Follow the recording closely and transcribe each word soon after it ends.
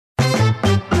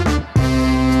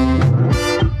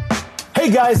Hey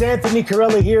guys, Anthony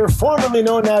Corelli here, formerly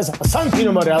known as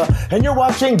Santino Morella, and you're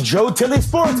watching Joe Tilly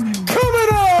Sports. Coming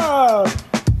up!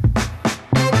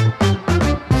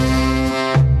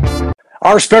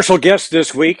 Our special guest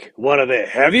this week, one of the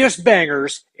heaviest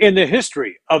bangers in the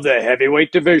history of the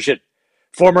heavyweight division,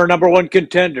 former number one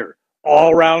contender,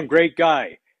 all-round great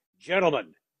guy,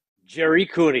 gentleman, Jerry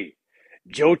Cooney.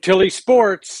 Joe Tilly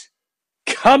Sports,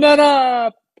 coming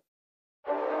up!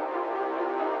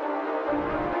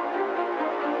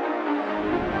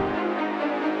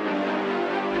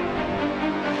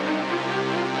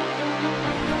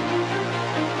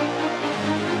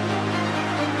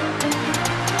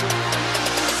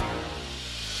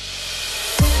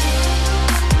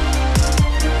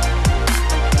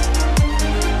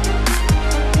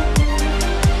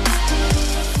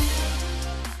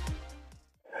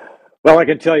 Well, I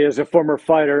can tell you, as a former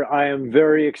fighter, I am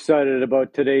very excited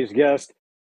about today's guest.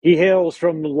 He hails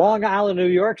from Long Island, New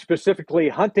York, specifically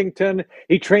Huntington.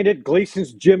 He trained at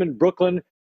Gleason's Gym in Brooklyn.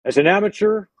 As an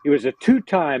amateur, he was a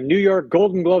two-time New York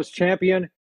Golden Gloves champion.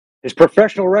 His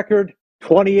professional record,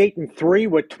 28-3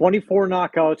 with 24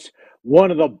 knockouts, one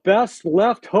of the best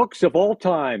left hooks of all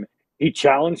time. He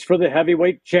challenged for the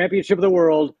heavyweight championship of the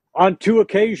world on 2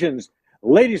 occasions.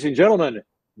 Ladies and gentlemen,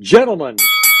 Jerry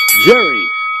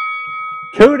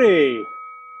Cooney.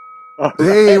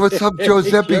 Hey, what's up,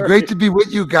 Giuseppe? Great to be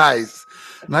with you guys.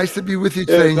 Nice to be with you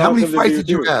today. How many fights did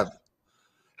you have?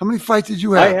 How many fights did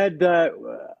you have?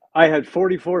 I had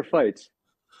 44 fights.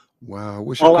 Wow, I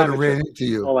wish I could have ran into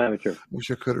you. All amateur.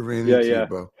 Wish I could have ran into you,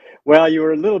 bro. Well, you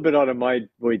were a little bit out of my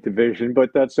weight division,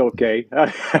 but that's okay.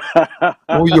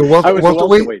 Oh, you're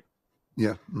welterweight?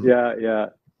 Yeah.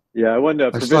 Yeah, I won the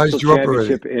provincial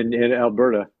championship in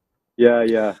Alberta.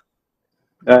 Yeah.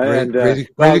 Great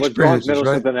I experience, bronze medalist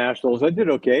right? at the Nationals. I did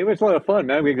okay. It was a lot of fun,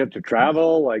 man. We got to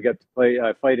travel. I got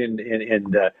to fight in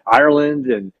Ireland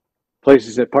and parts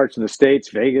of the States,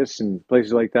 Vegas and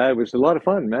places like that. It was a lot of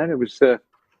fun, man. It was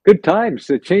good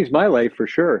times. It changed my life for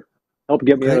sure. Helped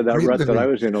get me out of that rut that I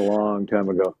was in a long time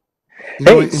ago.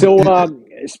 Go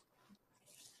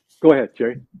ahead,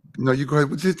 Jerry. No, you go ahead.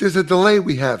 There's a delay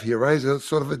we have here, right? Is it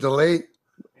sort of a delay?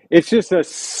 It's just a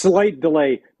slight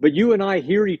delay, but you and I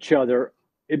hear each other.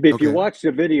 If you watch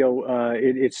the video,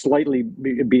 it's slightly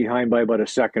behind by about a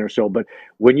second or so. But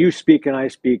when you speak and I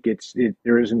speak,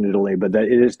 there isn't a delay, but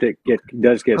it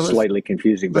does get slightly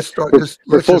confusing. But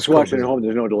for folks watching at home,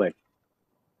 there's no delay.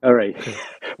 All right.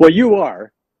 Well, you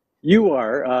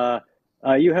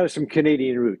have some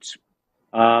Canadian roots.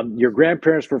 Your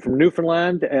grandparents were from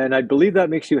Newfoundland, and I believe that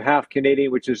makes you half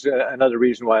Canadian, which is another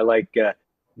reason why I like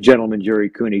gentleman Jerry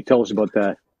Cooney. Tell us about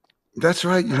that. That's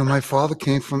right. My father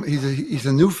came from, he's a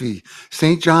Newfie,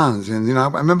 St. John's. And, I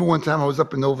remember one time I was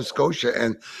up in Nova Scotia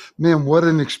and, man, what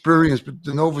an experience. But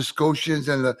the Nova Scotians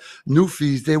and the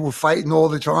Newfies, they were fighting all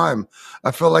the time.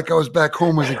 I felt like I was back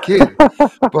home as a kid.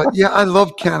 But, yeah, I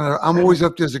love Canada. I'm always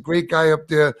up there. There's a great guy up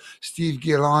there, Steve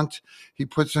Gallant. He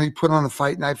put on a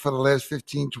fight night for the last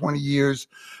 15, 20 years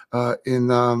I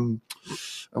want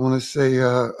to say,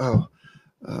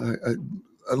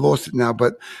 I lost it now,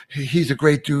 but he's a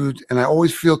great dude, and I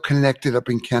always feel connected up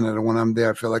in Canada when I'm there.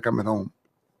 I feel like I'm at home.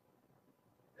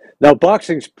 Now,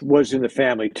 boxing was in the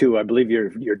family too. I believe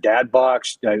your dad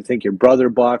boxed. I think your brother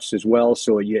boxed as well.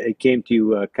 So it came to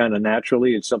you kind of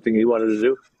naturally. It's something you wanted to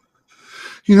do.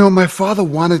 My father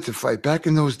wanted to fight. Back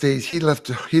in those days, he left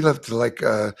like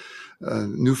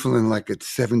Newfoundland like at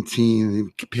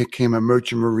 17. He became a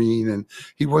merchant marine, and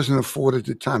he wasn't afforded at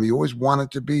the time. He always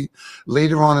wanted to be.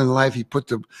 Later on in life, he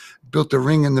built a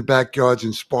ring in the backyards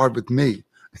and sparred with me.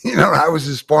 I was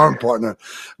his sparring partner,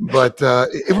 but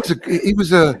he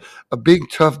was a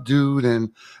big tough dude,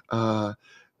 and I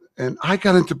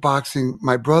got into boxing.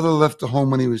 My brother left the home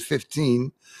when he was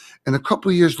 15, and a couple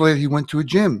of years later, he went to a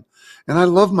gym. And I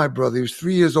loved my brother. He was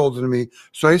 3 years older than me,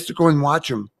 so I used to go and watch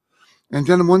him. And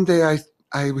then one day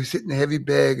I was hitting a heavy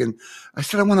bag, and I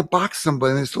said, I want to box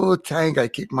somebody. And this little Italian guy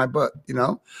kicked my butt, and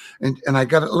I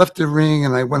left the ring,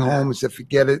 and I went home and said,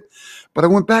 forget it. But I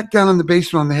went back down in the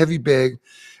basement on the heavy bag,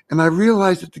 and I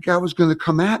realized that the guy was going to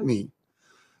come at me.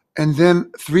 And then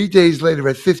 3 days later,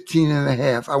 at 15 and a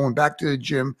half, I went back to the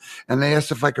gym, and they asked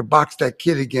if I could box that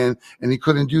kid again, and he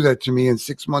couldn't do that to me. And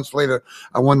 6 months later,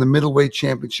 I won the middleweight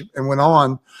championship and went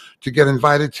on to get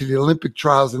invited to the Olympic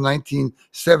trials in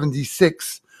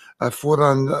 1976. I fought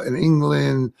in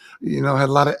England, had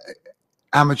a lot of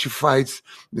amateur fights,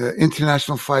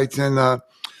 international fights, and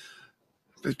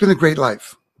it's been a great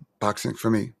life, boxing for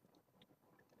me.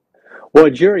 Well,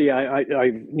 Jerry,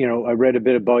 I read a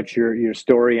bit about your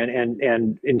story,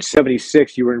 and in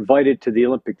 '76 you were invited to the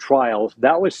Olympic trials.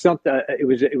 That was something.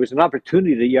 It was an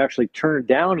opportunity that you actually turned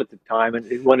down at the time,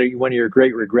 and one of your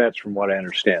great regrets, from what I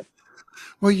understand.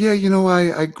 Well, yeah,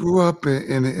 I grew up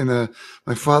in a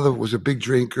my father was a big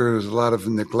drinker. There was a lot of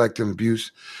neglect and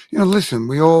abuse. Listen,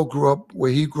 we all grew up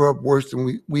where he grew up worse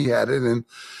than we had it,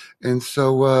 and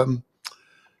so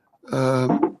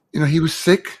he was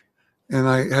sick, and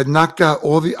I had knocked out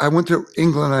all the. I went to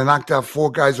England. I knocked out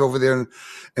four guys over there,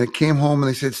 and came home, and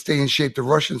they said, "Stay in shape. The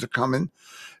Russians are coming."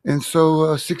 And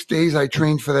so 6 days I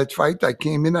trained for that fight. I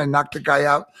came in, I knocked the guy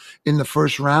out in the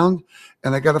first round,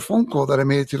 and I got a phone call that I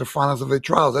made it to the finals of the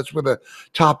trials. That's where the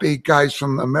top 8 guys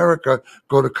from America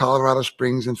go to Colorado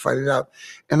Springs and fight it out.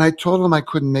 And I told him I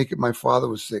couldn't make it. My father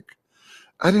was sick.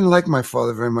 I didn't like my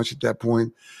father very much at that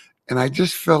point, and I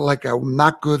just felt like I'm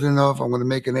not good enough. I'm going to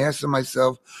make an ass of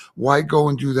myself. Why go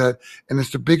and do that? And it's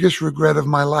the biggest regret of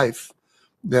my life,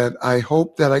 that I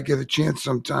hope that I get a chance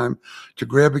sometime to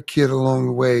grab a kid along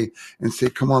the way and say,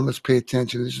 come on, let's pay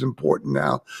attention. This is important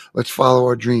now. Let's follow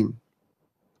our dream.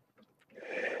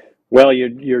 Well,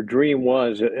 your dream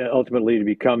was ultimately to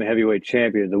become a heavyweight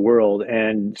champion of the world,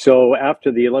 and so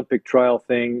after the Olympic trial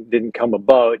thing didn't come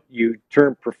about, you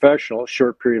turned professional a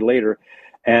short period later,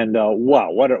 and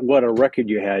wow, what a record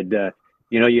you had!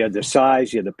 You had the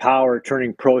size, you had the power.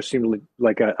 Turning pro seemed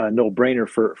like a no brainer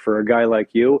for a guy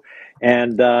like you,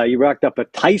 and you racked up a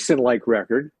Tyson-like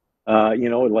record.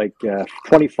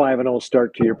 25-0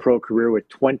 start to your pro career with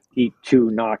 22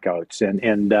 knockouts,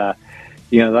 and that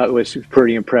was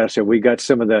pretty impressive. We got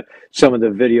some of the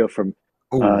video from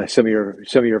Oh, some of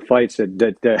your fights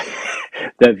that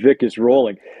Vic is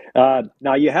rolling.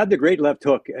 Now you had the great left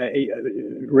hook,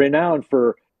 renowned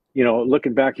for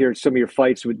looking back here at some of your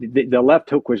fights. The left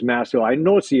hook was massive. I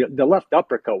noticed the left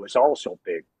uppercut was also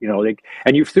big.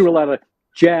 And you threw a lot of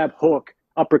jab hook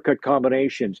uppercut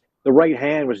combinations. The right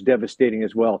hand was devastating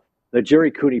as well. The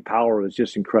Jerry Cooney power was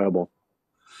just incredible.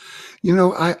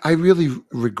 I really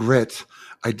regret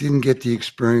I didn't get the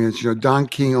experience. Don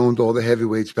King owned all the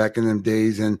heavyweights back in them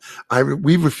days, and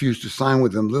we refused to sign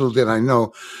with them. Little did I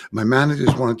know, my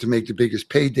managers wanted to make the biggest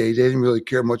payday. They didn't really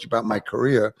care much about my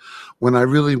career, when I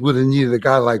really would have needed a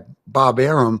guy like Bob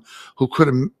Arum, who could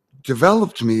have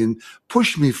developed me and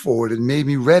pushed me forward and made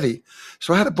me ready.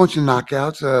 So I had a bunch of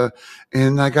knockouts,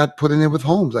 and I got put in there with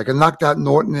Holmes. Like, I knocked out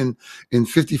Norton in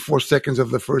 54 seconds of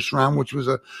the first round, which was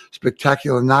a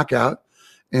spectacular knockout.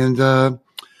 And,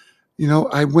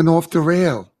 I went off the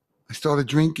rail. I started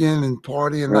drinking and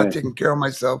partying and not Right. taking care of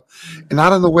myself. And I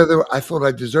don't know whether I thought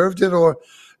I deserved it, or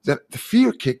that the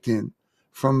fear kicked in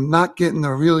from not getting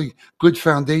a really good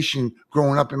foundation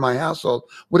growing up in my household.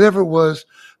 Whatever it was,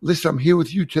 listen, I'm here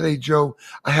with you today, Joe.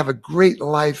 I have a great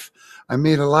life. I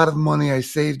made a lot of money. I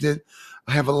saved it.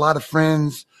 I have a lot of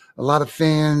friends, a lot of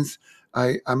fans.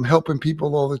 I'm helping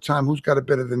people all the time. Who's got it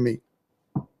better than me?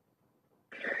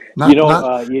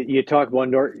 Not. You talk about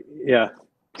Norton. Yeah.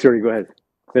 Sorry, go ahead.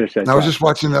 Finish that I was thought. just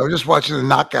watching. I was just watching the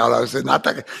knockout. I was saying, not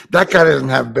that guy doesn't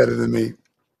have better than me.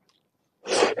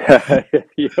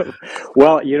 Yeah.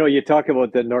 Well, you talk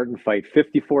about the Norton fight,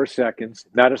 54 seconds,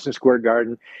 Madison Square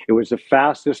Garden. It was the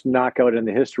fastest knockout in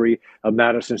the history of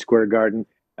Madison Square Garden.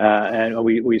 And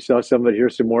we saw some of it,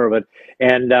 here's some more of it.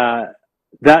 And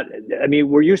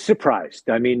were you surprised?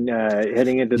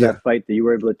 Heading into Yeah. that fight, that you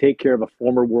were able to take care of a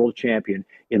former world champion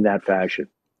in that fashion?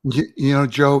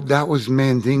 Joe, that was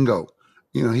Mandingo.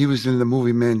 He was in the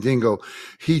movie Mandingo.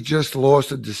 He just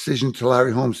lost a decision to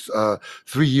Larry Holmes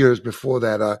 3 years before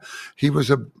that. He was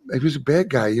a bad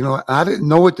guy. I didn't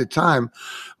know at the time,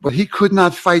 but he could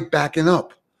not fight backing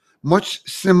up. Much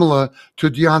similar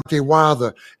to Deontay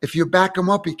Wilder. If you back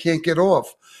him up, he can't get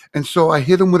off. And so I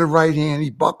hit him with a right hand. He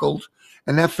buckled,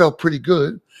 and that felt pretty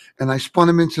good. And I spun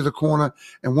him into the corner.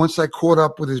 And once I caught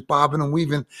up with his bobbing and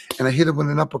weaving, and I hit him with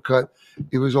an uppercut,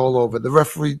 it was all over. The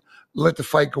referee let the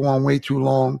fight go on way too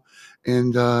long,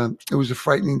 and it was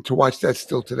frightening to watch that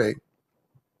still today.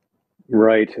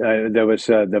 Right. There was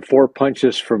the four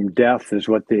punches from death is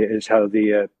how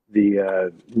New I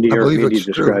York believe media it's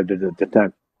true. described it at the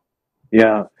time.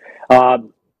 Yeah.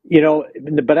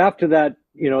 But after that,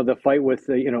 the fight with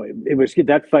it was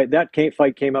that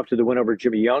fight came after the win over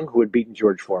Jimmy Young, who had beaten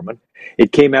George Foreman.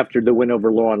 It came after the win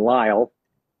over Lauren Lyle,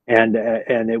 and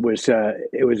it was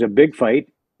a big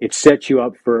fight. It set you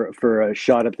up for a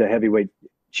shot at the heavyweight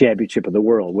championship of the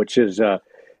world, which is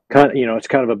it's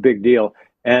kind of a big deal.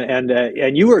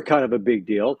 And you were kind of a big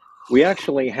deal. We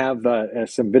actually have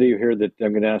some video here that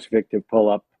I'm going to ask Vic to pull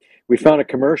up. We found a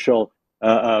commercial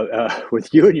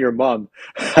with you and your mom.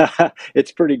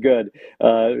 It's pretty good.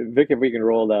 Vic, if we can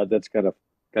roll that, that's kind of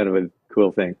a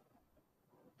cool thing.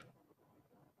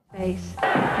 Face.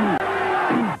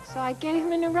 So I gave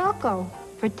him a Norelco.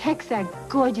 Protects that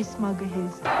gorgeous mug of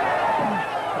his.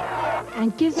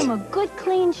 And gives him a good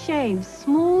clean shave,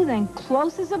 smooth and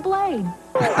close as a blade.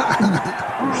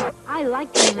 I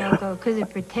like the Norelco because it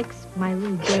protects my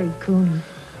little Jerry Cooney.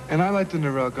 And I like the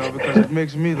Norelco because it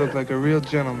makes me look like a real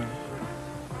gentleman.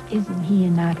 Isn't he a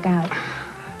knockout?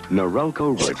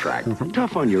 Norelco Retract.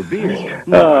 Tough on your beard.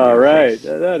 All right,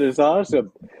 that is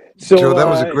awesome. So, Joe, that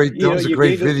was a great you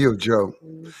video, Joe.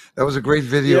 That was a great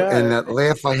video, Yeah. and that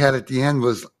laugh I had at the end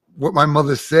was what my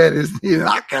mother said. Is the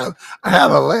knockout? I had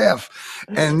a laugh,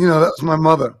 and that was my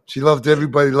mother. She loved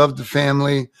everybody, loved the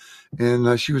family,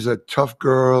 and she was a tough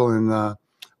girl, and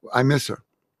I miss her.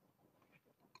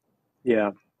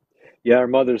 Yeah. Yeah, our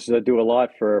mothers do a lot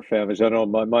for our families. I know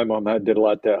my mom did a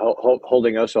lot to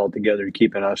holding us all together,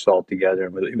 keeping us all together.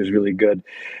 It was really good.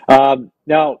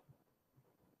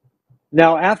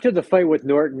 Now, after the fight with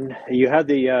Norton, you had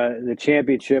the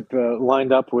championship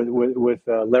lined up with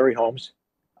Larry Holmes,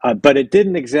 but it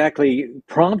didn't exactly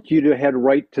prompt you to head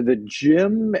right to the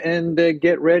gym and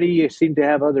get ready. You seemed to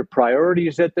have other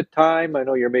priorities at the time. I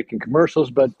know you're making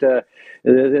commercials, but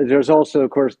there's also, of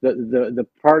course, the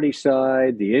party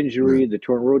side, the injury, the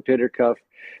torn rotator cuff.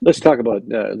 Let's talk about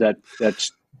that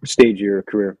stage of your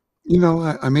career.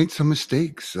 I made some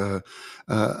mistakes.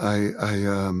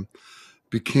 I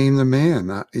became the man.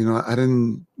 I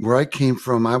didn't, where I came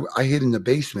from, I hid in the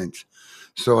basement.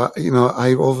 So,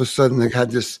 I all of a sudden I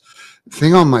had this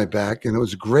thing on my back, and it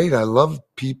was great. I loved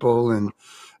people, and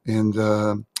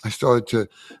I started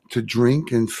to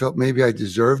drink and felt maybe I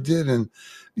deserved it. And,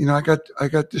 I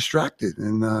got distracted,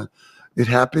 and it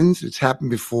happens. It's happened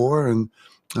before. And,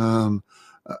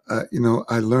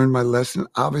 I learned my lesson.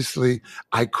 Obviously,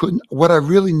 what I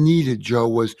really needed, Joe,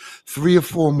 was 3 or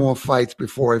 4 more fights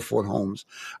before I fought Holmes.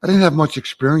 I didn't have much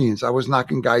experience. I was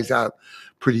knocking guys out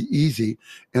pretty easy,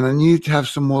 and I needed to have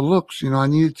some more looks. I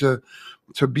needed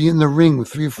to be in the ring with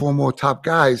 3 or 4 more top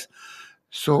guys.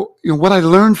 So, what I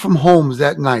learned from Holmes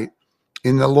that night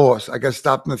in the loss, I got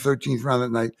stopped in the 13th round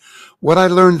that night. What I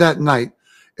learned that night,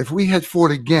 if we had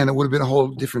fought again, it would have been a whole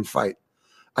different fight.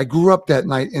 I grew up that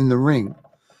night in the ring.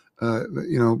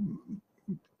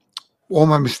 All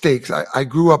my mistakes. I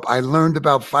grew up, I learned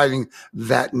about fighting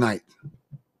that night.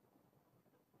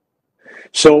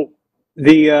 So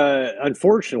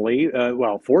unfortunately,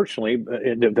 fortunately,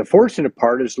 the fortunate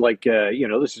part is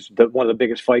this is one of the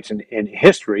biggest fights in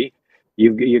history.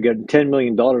 You get $10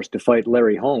 million to fight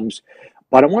Larry Holmes,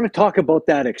 but I want to talk about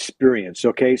that experience.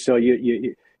 Okay, so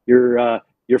you're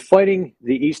fighting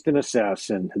the Easton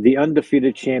Assassin, the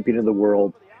undefeated champion of the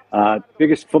world,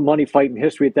 biggest money fight in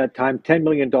history at that time, $10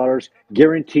 million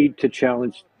guaranteed to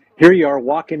challenge. Here you are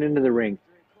walking into the ring,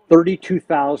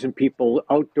 32,000 people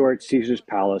outdoor at Caesar's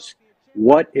Palace.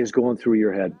 What is going through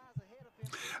your head?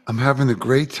 I'm having a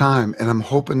great time, and I'm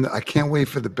hoping I can't wait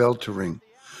for the bell to ring.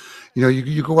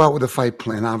 You go out with a fight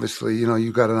plan. Obviously,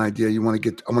 you got an idea. I want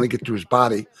to get to his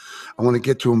body. I want to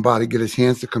get to his body, get his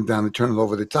hands to come down and turn it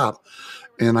over the top.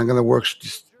 And I'm going to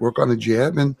work on the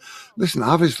jab. And listen,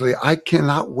 obviously, I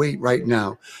cannot wait right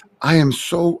now. I am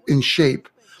so in shape.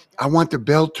 I want the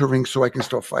bell to ring so I can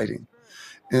start fighting.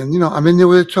 And, I'm in there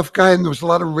with a tough guy, and there was a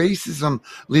lot of racism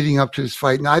leading up to this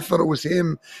fight. And I thought it was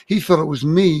him. He thought it was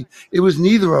me. It was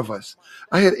neither of us.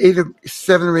 I had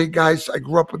 7 or 8 guys I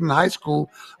grew up with in high school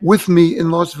with me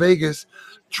in Las Vegas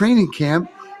training camp,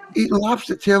 eating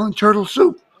lobster tail and turtle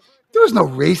soup. There was no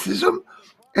racism.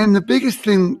 And the biggest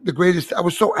thing, the greatest, I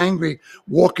was so angry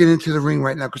walking into the ring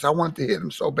right now because I wanted to hit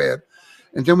him so bad.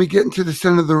 And then we get into the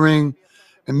center of the ring,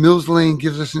 and Mills Lane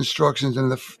gives us instructions, and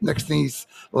the next thing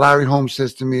Larry Holmes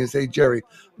says to me is, "Hey, Jerry,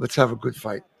 let's have a good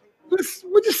fight." What'd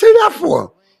you say that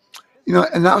for?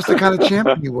 And that was the kind of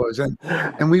champion he was.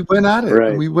 And we went at it, Right.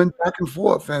 and we went back and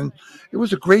forth, and it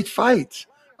was a great fight.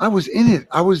 I was in it.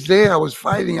 I was there. I was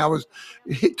fighting. I was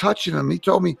touching him. He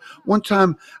told me one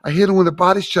time I hit him with a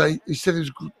body shot. He said it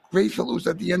was grateful it was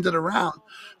at the end of the round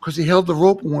because he held the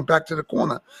rope and went back to the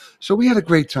corner. So we had a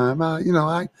great time. I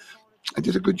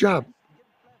did a good job.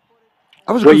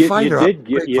 I was a good fighter.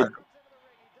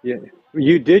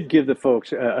 You did give the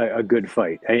folks a good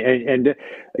fight, and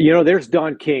there's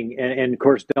Don King, and of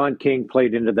course Don King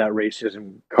played into that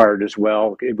racism card as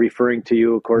well, referring to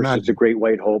you, of course, as the Great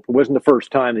White Hope. It wasn't the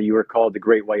first time that you were called the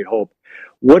Great White Hope.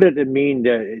 What did it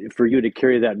mean for you to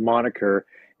carry that moniker,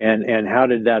 and how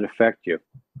did that affect you?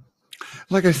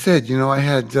 Like I said, I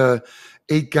had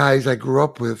 8 guys I grew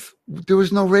up with. There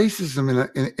was no racism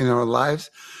in our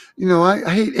lives.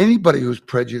 I hate anybody who's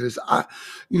prejudiced. I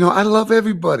love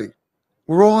everybody.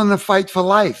 We're all in a fight for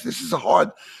life. It's a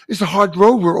hard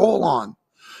road we're all on.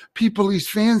 These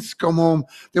fans come home,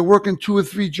 they're working 2 or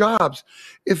 3 jobs.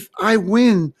 If I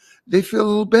win, they feel a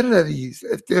little better at ease.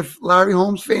 If Larry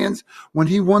Holmes fans, when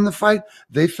he won the fight,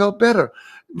 they felt better.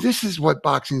 This is what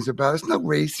boxing's about. It's not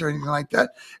race or anything like that.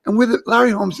 And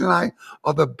Larry Holmes and I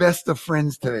are the best of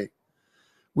friends today.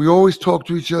 We always talk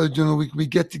to each other during the week. We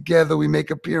get together. We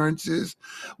make appearances.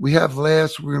 We have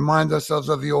laughs. We remind ourselves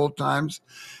of the old times.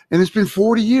 And it's been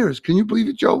 40 years. Can you believe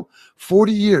it, Joe?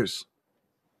 40 years.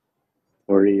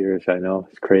 40 years, I know.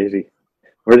 It's crazy.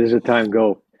 Where does the time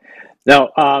go? Now,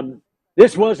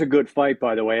 this was a good fight,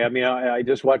 by the way. I mean, I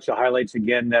just watched the highlights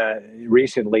again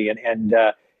recently, and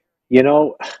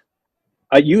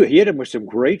you hit him with some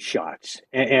great shots,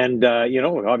 and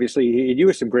obviously he hit you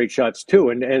with some great shots too.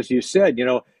 And as you said,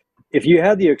 if you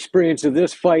had the experience of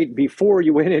this fight before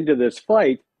you went into this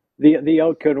fight, the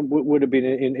outcome would have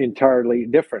been entirely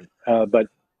different. But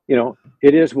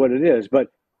it is what it is.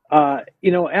 But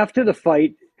after the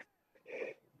fight,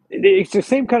 it's the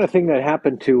same kind of thing that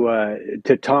happened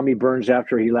to Tommy Burns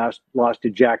after he lost to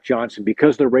Jack Johnson,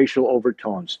 because of the racial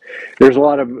overtones. There's a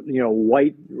lot of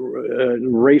white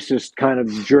racist kind of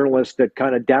journalists that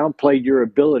kind of downplayed your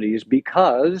abilities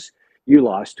because you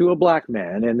lost to a black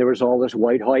man, and there was all this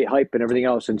white hype and everything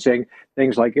else, and saying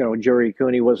things like Jerry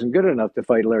Cooney wasn't good enough to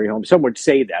fight Larry Holmes. Some would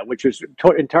say that, which is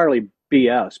entirely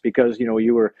BS, because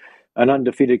you were an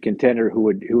undefeated contender who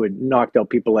had knocked out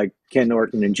people like Ken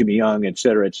Norton and Jimmy Young, et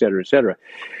cetera, et cetera, et cetera.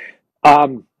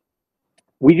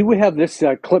 We do have this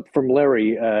clip from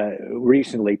Larry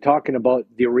recently talking about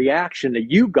the reaction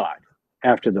that you got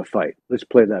after the fight. Let's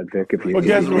play that, Vic, if you Well,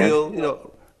 guess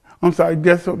what? I'm sorry.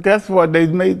 Guess what?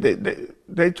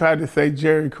 They tried to say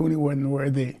Jerry Cooney wasn't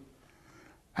worthy.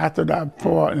 After that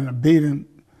fought and I beat him,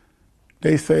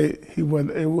 they say he was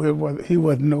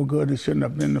no good. He shouldn't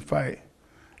have been in the fight.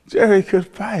 Jerry could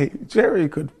fight. Jerry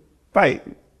could fight.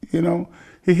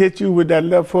 He hit you with that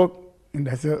left hook, and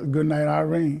that's a good night,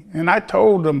 Irene. And I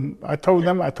told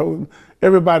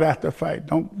everybody after the fight,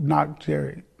 don't knock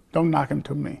Jerry. Don't knock him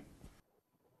to me.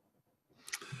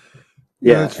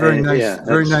 Yeah, it's very nice. Yeah,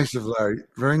 very nice of Larry.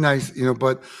 Very nice.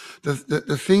 But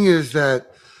the thing is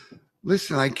that,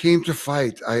 listen, I came to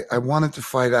fight. I wanted to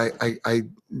fight. I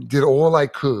did all I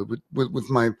could with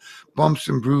my bumps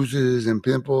and bruises and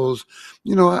pimples.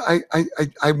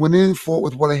 I went in and fought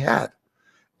with what I had.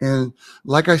 And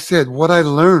like I said, what I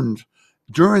learned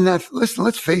during that, listen,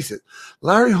 let's face it.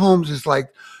 Larry Holmes is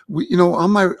like, I'm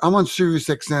on Sirius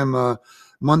XM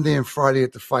Monday and Friday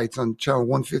at the fights on channel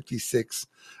 156,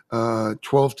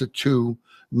 12 to 2.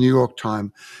 New York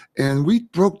time. And we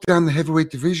broke down the heavyweight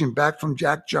division back from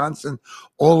Jack Johnson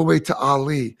all the way to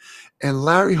Ali. And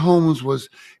Larry Holmes was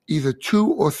either 2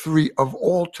 or 3 of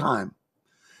all time.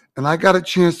 And I got a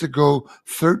chance to go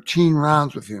 13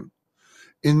 rounds with him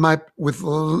with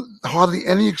hardly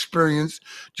any experience,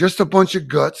 just a bunch of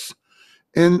guts.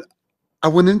 And I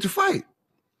went in to fight.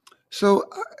 So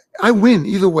I win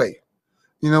either way.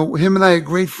 Him and I are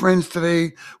great friends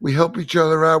today. We help each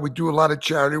other out. We do a lot of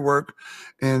charity work,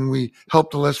 and we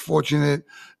help the less fortunate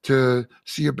to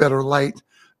see a better light.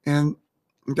 And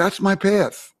that's my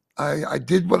path. I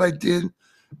did what I did,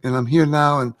 and I'm here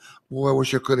now. And boy, I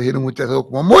wish I could have hit him with that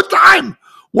hook one more time.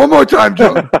 One more time,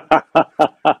 Joe.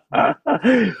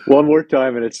 One more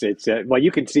time, and it's well,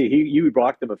 you can see you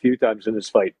rocked him a few times in this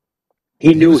fight.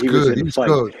 He knew he was in the fight.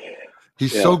 Good.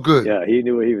 He's so good. Yeah, he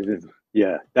knew he was in.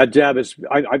 Yeah, that jab is.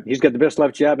 He's got the best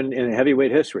left jab in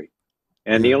heavyweight history,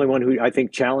 and the only one who I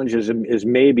think challenges him is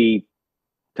maybe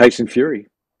Tyson Fury.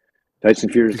 Tyson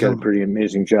Fury's got a pretty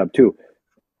amazing jab too.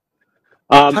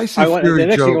 Fury, the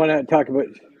next Joe, thing I want to talk about.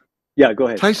 Yeah, go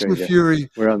ahead. Tyson Fury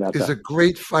is a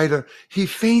great fighter. He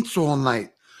feints all night,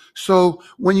 so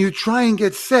when you try and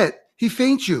get set, he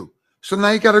feints you. So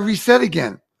now you got to reset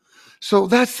again. So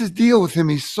that's the deal with him.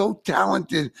 He's so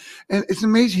talented. And it's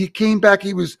amazing. He came back.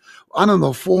 He was,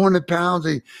 400 pounds.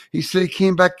 He said he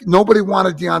came back. Nobody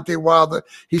wanted Deontay Wilder.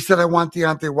 He said, I want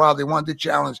Deontay Wilder. They wanted the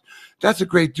challenge. That's a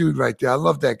great dude right there. I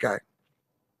love that guy.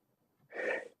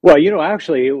 Well,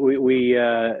 actually, we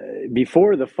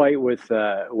before the fight with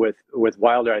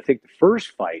Wilder, I think the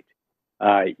first fight,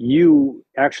 you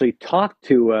actually talked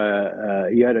to,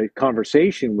 you had a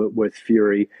conversation with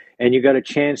Fury, and you got a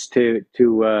chance to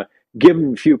give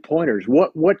him a few pointers.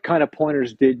 What kind of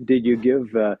pointers did you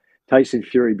give Tyson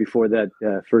Fury before that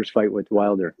first fight with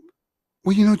Wilder?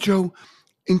 Well, Joe,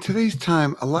 in today's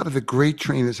time, a lot of the great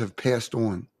trainers have passed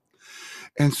on.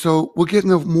 And so we're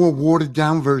getting a more watered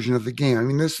down version of the game. I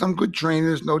mean, there's some good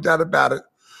trainers, no doubt about it.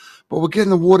 but we're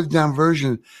getting the watered down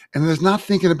version, and there's not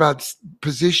thinking about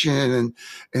position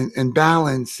and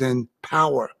balance and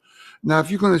power. Now, if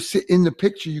you're going to sit in the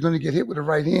picture, you're going to get hit with the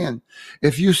right hand.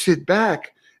 If you sit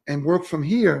back and work from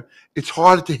here, it's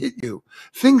harder to hit you.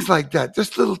 Things like that,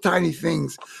 just little tiny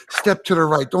things. Step to the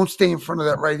right. Don't stay in front of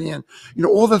that right hand. You know,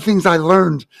 all the things I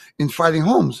learned in fighting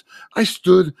Holmes. I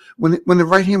stood when the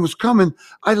right hand was coming,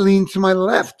 I leaned to my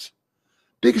left.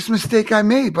 Biggest mistake I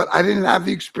made, but I didn't have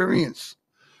the experience.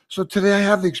 So today I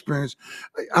have the experience.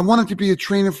 I wanted to be a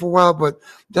trainer for a while, but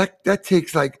that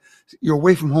takes, like, you're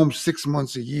away from home 6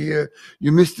 months a year.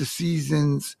 You miss the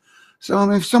seasons. So I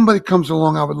mean, if somebody comes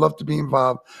along, I would love to be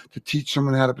involved to teach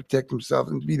someone how to protect himself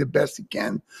and to be the best he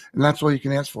can. And that's all you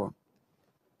can ask for.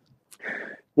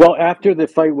 Well, after the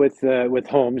fight with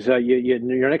Holmes,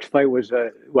 your next fight was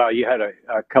you had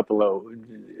a couple of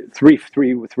three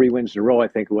wins in a row, I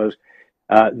think it was.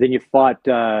 Then you fought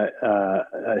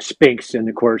Spinks, and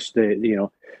of course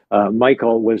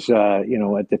Michael was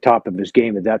at the top of his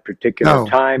game at that particular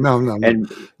time.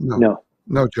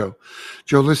 No, Joe.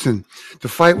 Joe, listen, the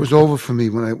fight was over for me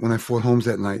when I fought Holmes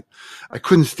that night. I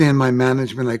couldn't stand my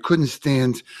management. I couldn't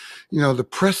stand, the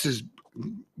press is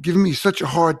giving me such a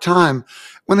hard time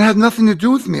when it had nothing to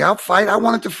do with me. I'll fight. I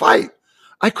wanted to fight.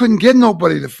 I couldn't get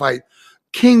nobody to fight.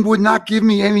 King would not give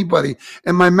me anybody.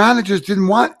 And my managers didn't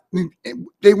want me.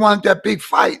 They wanted that big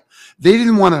fight. They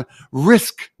didn't want to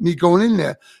risk me going in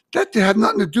there. That had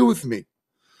nothing to do with me.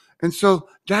 And so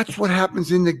that's what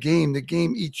happens in the game. The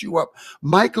game eats you up.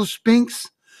 Michael Spinks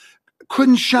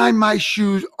couldn't shine my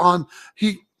shoes on.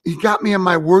 He got me on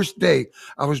my worst day.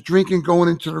 I was drinking going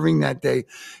into the ring that day.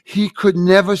 He could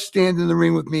never stand in the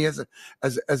ring with me as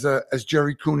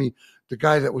Jerry Cooney, the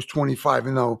guy that was 25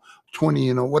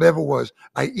 20, whatever it was.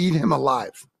 I eat him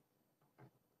alive.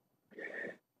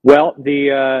 Well,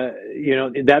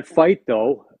 that fight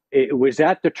though, was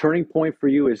that the turning point for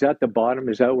you? Is that the bottom?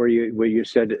 Is that where you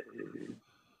said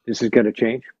this is going to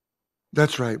change?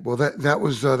 That's right. Well, that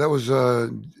was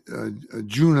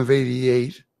June of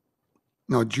 '88.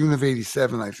 No, June of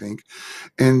 '87, I think.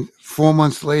 And 4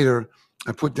 months later,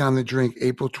 I put down the drink,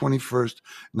 April 21st,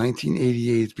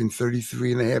 1988. It's been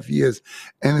 33 and a half years,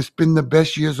 and it's been the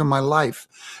best years of my life.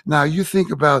 Now, you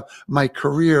think about my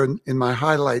career and my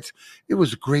highlights. It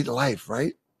was a great life,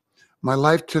 right? My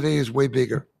life today is way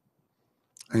bigger.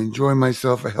 I enjoy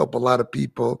myself. I help a lot of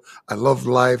people. I love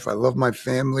life. I love my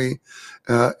family.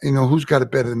 Who's got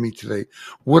it better than me today?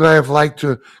 Would I have liked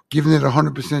to given it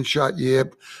 100% shot? Yeah. I'm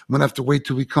going to have to wait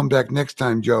till we come back next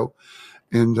time, Joe,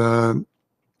 and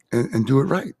do it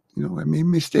right. I made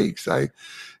mistakes. I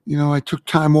took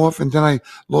time off, and then I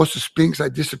lost the Spinks. I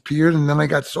disappeared, and then I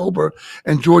got sober.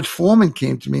 And George Foreman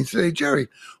came to me and said, "Hey, Jerry,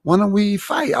 why don't we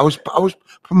fight?" I was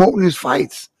promoting his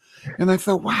fights, and I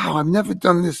thought, wow, I've never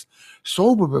done this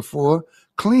sober before.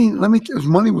 Clean. His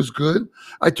money was good.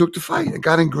 I took the fight. I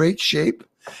got in great shape.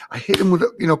 I hit him with,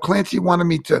 Clancy wanted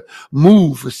me to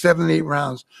move for 7, 8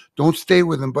 rounds. Don't stay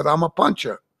with him, but I'm a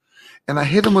puncher. And I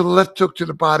hit him with a left hook to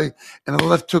the body and a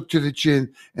left hook to the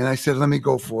chin. And I said, let me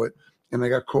go for it. And I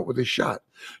got caught with a shot.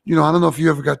 I don't know if you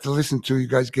ever got to listen to, you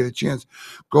guys get a chance,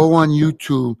 go on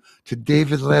YouTube to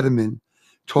David Letterman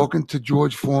talking to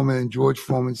George Foreman. And George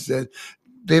Foreman said,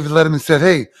 David Letterman said,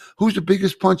 "Hey, who's the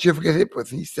biggest punch you ever get hit with?"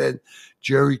 And he said,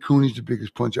 "Jerry Cooney's the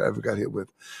biggest punch I ever got hit with."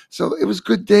 So it was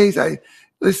good days. I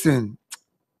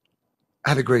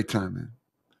had a great time, man.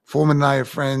 Foreman and I are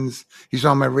friends. He's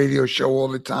on my radio show all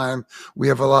the time. We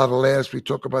have a lot of laughs. We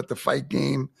talk about the fight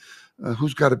game.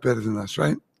 Who's got it better than us,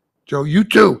 right? Joe, you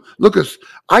too. Look,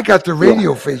 I got the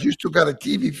radio face. You still got a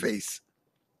TV face.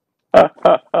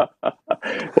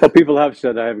 Well, people have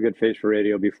said I have a good face for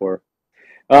radio before.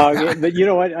 But you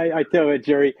know what? I tell you,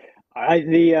 Jerry,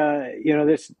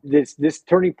 this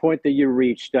turning point that you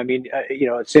reached. I mean,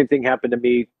 same thing happened to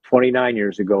me 29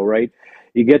 years ago, right?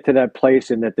 You get to that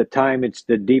place, and at the time, it's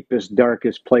the deepest,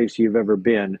 darkest place you've ever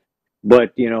been.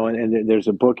 But and there's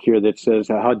a book here that says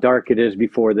how dark it is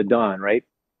before the dawn, right?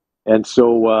 And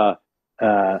so,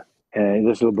 and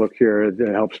this little book here that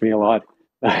helps me a lot.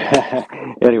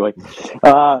 Anyway,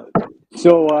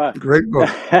 great book.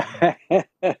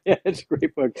 It's a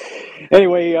great book.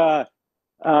 Anyway,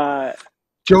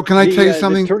 Joe, can I tell you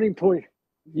something? The turning point.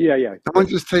 Yeah. I want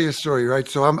to just tell you a story, right?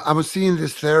 So I was seeing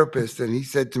this therapist, and he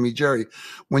said to me, "Jerry,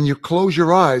 when you close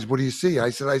your eyes, what do you see?" I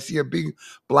said, "I see a big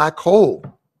black hole."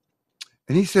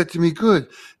 And he said to me, "Good.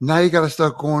 Now you got to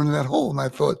start going in that hole." And I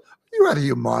thought, "You're out of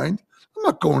your mind. I'm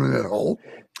not going in that hole."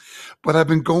 But I've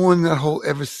been going in that hole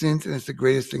ever since, and it's the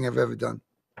greatest thing I've ever done.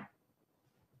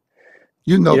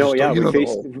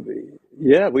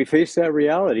 Yeah, we face that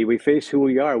reality. We face who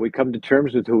we are. We come to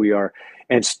terms with who we are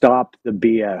and stop the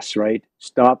BS, right?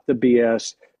 Stop the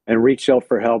BS and reach out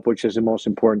for help, which is the most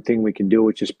important thing we can do,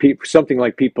 which is something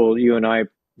like people, you and I,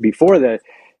 before that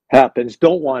happens,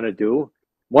 don't want to do.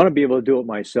 Want to be able to do it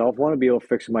myself, want to be able to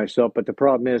fix it myself. But the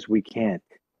problem is we can't.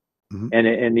 Mhm.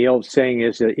 And the old saying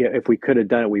is that if we could have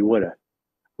done it, we would have.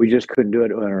 We just couldn't do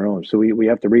it on our own. So we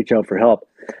have to reach out for help.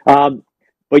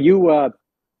 But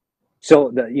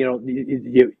so that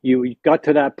you got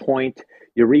to that point,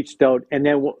 you reached out, and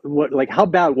then what? Like, how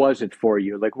bad was it for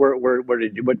you? Like, what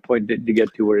point did you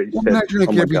get to where you Well, said, I "Oh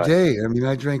drank my every God"? day. I mean,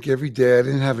 I drank every day. I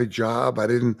didn't have a job. I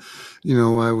didn't,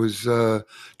 I was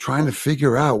trying to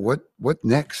figure out what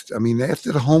next. I mean,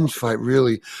 after the Holmes fight,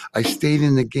 really, I stayed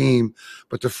in the game,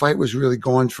 but the fight was really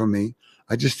gone from me.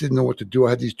 I just didn't know what to do.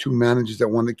 I had these two managers that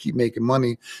wanted to keep making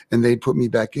money, and they put me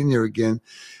back in there again.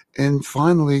 And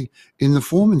finally, in the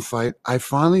Foreman fight,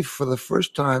 for the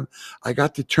first time, I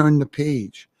got to turn the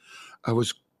page. I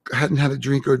was hadn't had a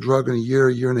drink or a drug in a year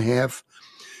and a half,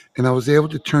 and I was able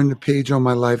to turn the page on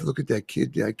my life. Look at that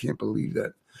kid. Yeah, I can't believe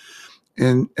that.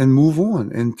 And move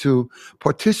on and to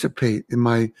participate in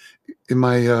my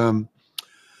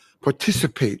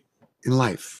participate in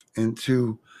life and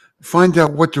to find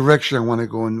out what direction I want to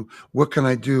go and what can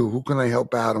I do, who can I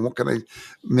help out, and what can I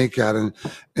make out, and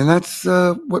that's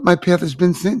what my path has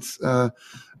been since.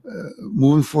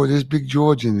 Moving forward, there's Big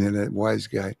George in there, that wise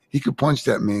guy. He could punch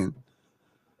that man.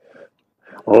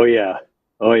 Oh yeah,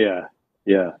 oh yeah,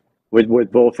 yeah.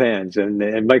 With both hands,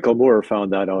 and Michael Moore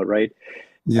found that out, right?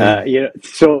 Yeah.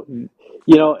 So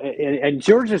and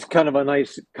George is kind of a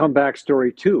nice comeback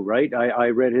story too, right? I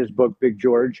read his book, Big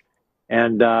George,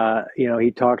 and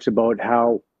he talks about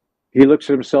how he looks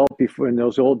at himself before in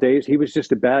those old days. He was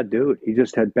just a bad dude. He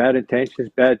just had bad intentions,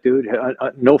 bad dude,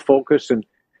 no focus, and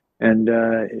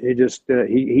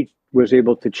he was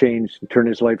able to change and turn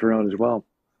his life around as well.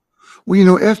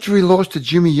 Well, after he lost to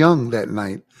Jimmy Young that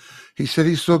night, he said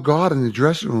he saw God in the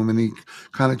dressing room and he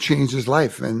kind of changed his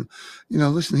life. And,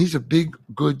 listen, he's a big,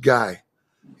 good guy.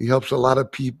 He helps a lot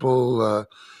of people.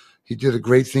 He did a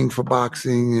great thing for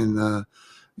boxing. And,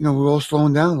 we're all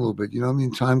slowing down a little bit. I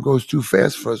mean, time goes too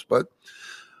fast for us. But,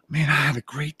 man, I had a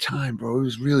great time, bro. It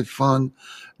was really fun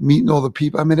meeting all the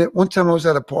people. I mean, at one time I was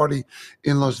at a party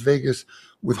in Las Vegas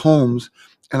with Holmes,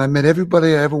 and I met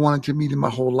everybody I ever wanted to meet in my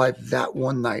whole life that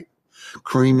one night.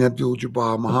 Kareem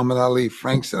Abdul-Jabbar, Muhammad Ali,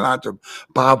 Frank Sinatra,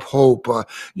 Bob Hope,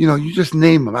 you just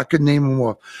name them. I could name them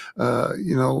all. God,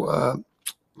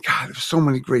 there's so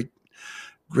many great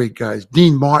guys.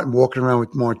 Dean Martin walking around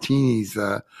with martinis.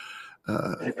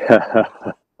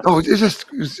 It's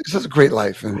just a great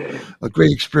life and a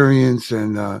great experience.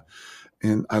 And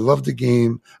I love the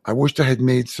game. I wished I had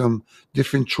made some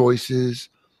different choices,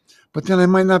 but then I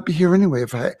might not be here anyway.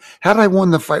 Had I won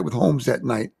the fight with Holmes that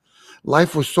night,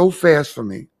 life was so fast for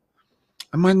me,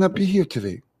 I might not be here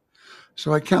today.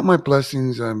 So I count my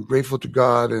blessings. I'm grateful to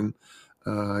God, and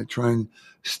I try and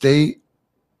stay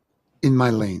in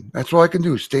my lane. That's all I can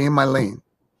do, stay in my lane.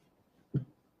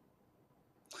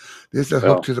 There's a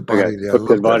hook to the body there. Hook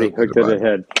to the body, hook to the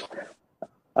head.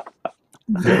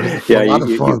 Yeah, a lot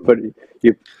of fun.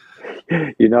 You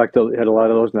knocked had a lot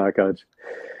of those knockouts.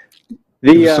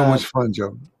 It was so much fun,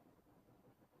 Joe.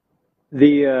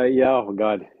 Oh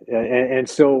God, and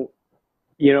so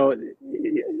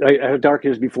how dark it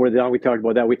is before the dawn. We talked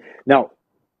about that.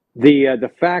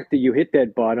 The fact that you hit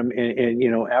that bottom and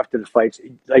after the fights,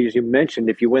 as you mentioned,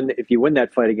 if you win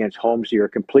that fight against Holmes, you're a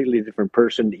completely different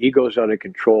person. The ego's out of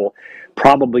control.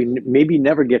 Probably maybe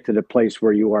never get to the place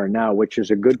where you are now, which is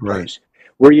a good place. Right.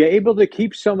 Were you able to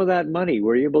keep some of that money?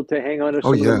 Were you able to hang on to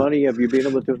some of the money? Have you been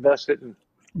able to invest it?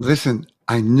 Listen,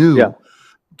 I knew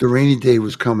the rainy day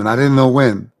was coming. I didn't know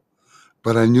when,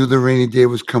 but I knew the rainy day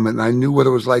was coming. And I knew what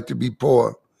it was like to be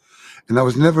poor. And I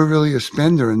was never really a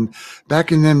spender. And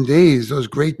back in them days, those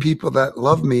great people that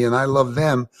loved me and I loved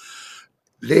them,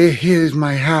 here's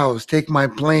my house, take my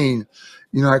plane.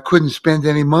 I couldn't spend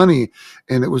any money.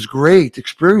 And it was great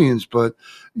experience. But,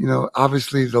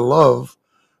 obviously the love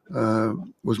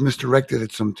was misdirected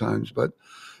at sometimes. But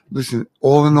listen,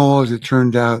 all in all, as it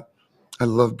turned out, I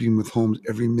loved being with Holmes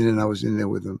every minute I was in there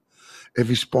with him.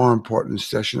 Every sparring partner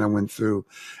session I went through,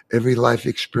 every life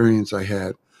experience I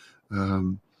had.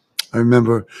 I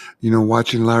remember,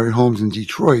 watching Larry Holmes in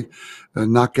Detroit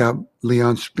knock out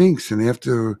Leon Spinks. And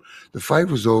after the fight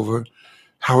was over,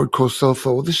 Howard Cosell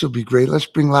thought, well, this will be great. Let's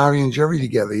bring Larry and Jerry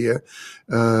together here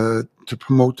to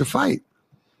promote the fight.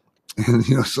 And,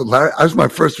 so Larry, that was my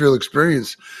first real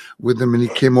experience with him. And he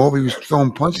came over, he was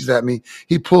throwing punches at me.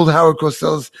 He pulled Howard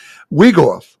Cosell's wig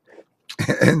off.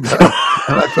 And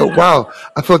I thought, wow,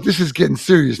 I thought this is getting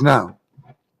serious now.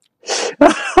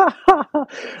 Oh,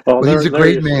 But he's a Larry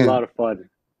great is a man. lot of fun.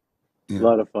 A Yeah.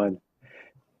 lot of fun.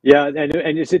 Yeah,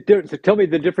 and is it so tell me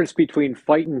the difference between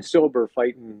fighting sober,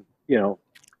 fighting,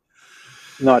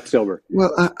 not sober.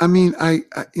 Well, I mean,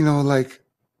 you know, like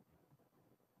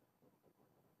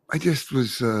I just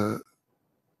was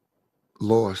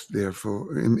lost there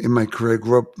in my career. I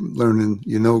grew up learning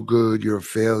you're no good, you're a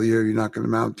failure, you're not going to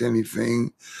amount to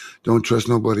anything, don't trust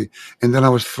nobody. And then I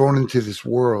was thrown into this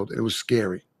world. It was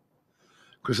scary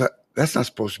because that's not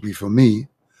supposed to be for me.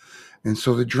 And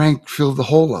so the drink filled the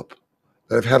hole up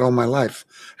that I've had all my life.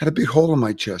 I had a big hole in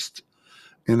my chest,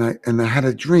 and I had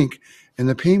a drink, and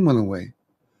the pain went away.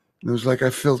 And it was like I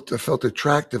felt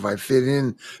attractive. I fit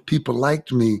in. People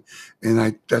liked me,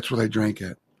 and that's what I drank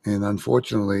at. And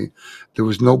unfortunately, there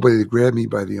was nobody to grab me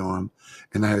by the arm,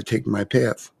 and I had to take my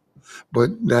path. But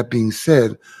that being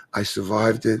said, I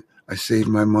survived it. I saved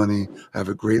my money. I have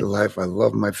a great life. I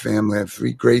love my family. I have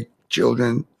 3 great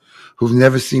children who've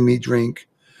never seen me drink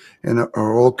and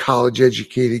are all college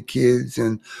educated kids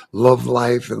and love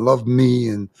life and love me.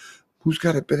 And who's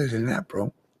got it better than that,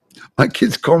 bro? My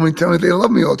kids call me and tell me they love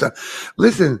me all the time.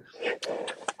 Listen,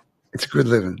 it's good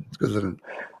living. It's good living.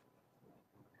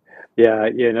 Yeah,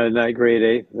 not great,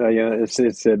 eh?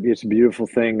 It's a beautiful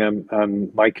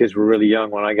thing. My kids were really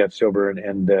young when I got sober,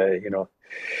 and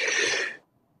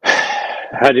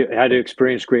had to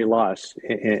experience great loss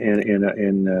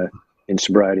in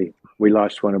sobriety. We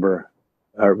lost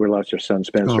we lost our son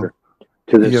Spencer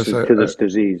to this Yes, this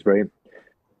disease, right?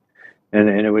 And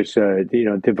it was a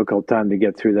difficult time to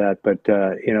get through that, but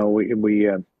we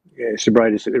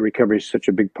sobriety recovery is such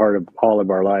a big part of all of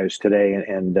our lives today,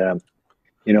 and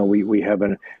we have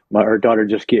our daughter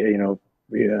just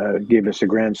gave us a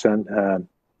grandson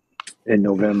in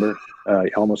November,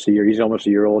 almost a year. He's almost a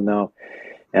year old now,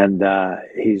 and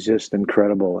he's just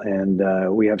incredible.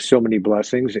 And we have so many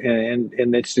blessings, and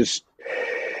it's just.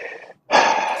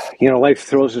 Life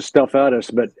throws this stuff at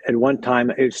us, but at one time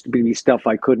it used to be stuff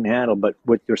I couldn't handle. But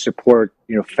with your support,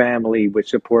 family, with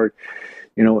support,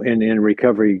 in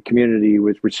recovery community,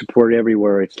 with support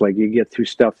everywhere, it's like you get through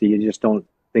stuff that you just don't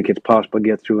think it's possible to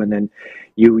get through, and then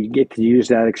you get to use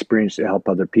that experience to help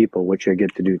other people, which I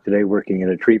get to do today. Working at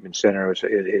a treatment center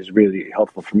is really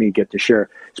helpful for me. Get to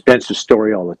share Spencer's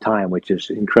story all the time, which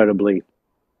is incredibly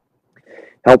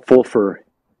helpful for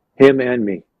him and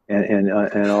me. And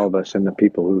all of us and the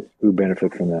people who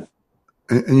benefit from that.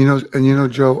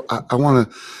 And Joe, I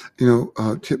want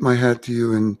to, tip my hat to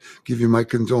you and give you my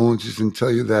condolences and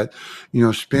tell you that,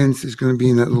 Spence is going to be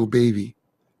in that little baby.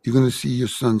 You're going to see your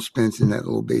son Spence in that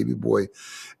little baby boy,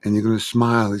 and you're going to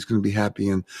smile. He's going to be happy.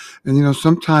 And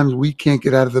sometimes we can't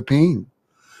get out of the pain.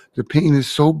 The pain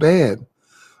is so bad.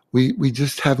 We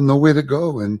just have nowhere to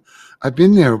go. And I've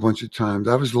been there a bunch of times.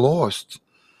 I was lost.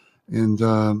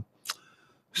 And,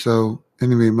 so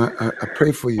anyway, I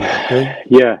pray for you. Okay.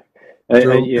 Yeah.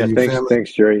 Joe,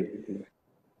 Thanks, Jerry.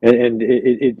 And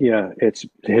it's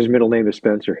his middle name is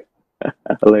Spencer.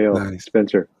 Leo. Nice.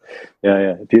 Spencer.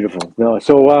 Yeah, beautiful. No,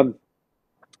 so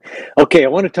okay, I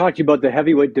want to talk to you about the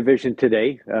heavyweight division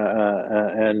today,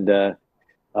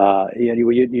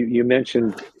 you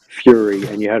mentioned Fury,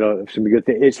 and you had some good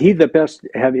things. Is he the best?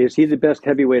 Is he the best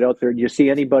heavyweight out there? Do you see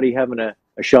anybody having a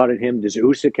shot at him? Does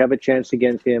Usyk have a chance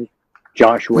against him?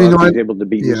 Joshua, he's able to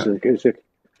beat Usyk.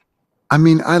 I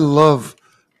mean, I love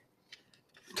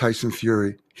Tyson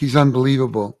Fury. He's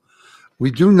unbelievable. We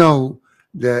do know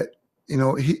that,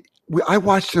 I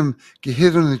watched him get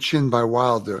hit on the chin by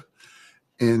Wilder.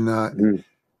 And,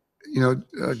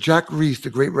 Jack Reese, the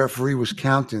great referee, was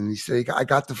counting. He said, I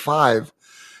got to 5.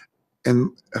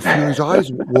 And Fury's eyes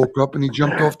woke up and he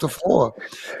jumped off the floor.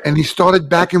 And he started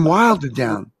backing Wilder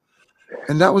down.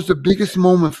 And that was the biggest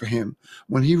moment for him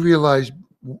when he realized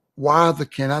Wilder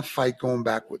cannot fight going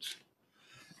backwards.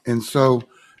 And so,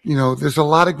 there's a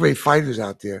lot of great fighters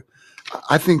out there.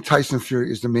 I think Tyson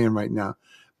Fury is the man right now.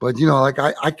 But,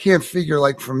 I can't figure,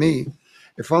 for me,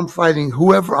 if I'm fighting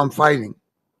whoever I'm fighting,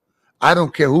 I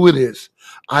don't care who it is,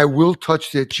 I will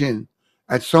touch their chin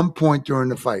at some point during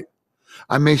the fight.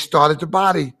 I may start at the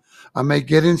body. I may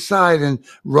get inside and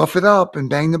rough it up and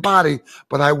bang the body,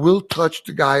 but I will touch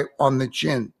the guy on the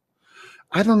chin.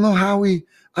 I don't know how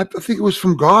I think it was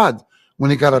from God when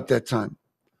he got up that time.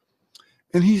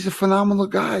 And he's a phenomenal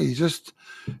guy.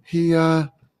 He had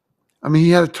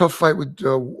a tough fight with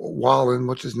Wallen.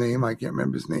 What's his name? I can't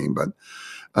remember his name, but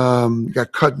he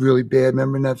got cut really bad.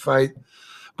 Remember in that fight?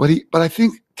 But I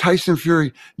think Tyson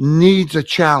Fury needs a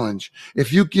challenge.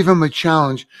 If you give him a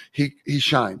challenge, he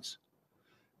shines.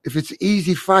 If it's an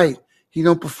easy fight, he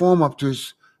don't perform up to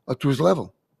up to his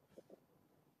level.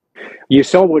 You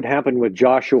saw what happened with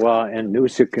Joshua and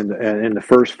Usyk in the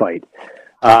first fight.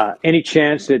 Any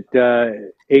chance that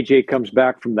AJ comes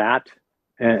back from that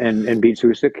and beats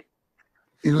Usyk?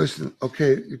 You listen,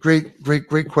 okay,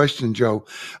 great question, Joe.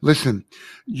 Listen,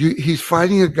 he's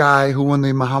fighting a guy who won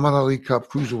the Muhammad Ali Cup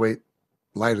cruiserweight,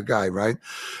 lighter guy, right?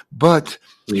 But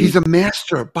he's a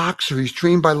master boxer. He's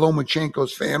trained by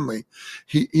Lomachenko's family.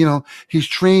 He's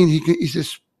trained. He's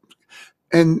just,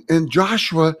 and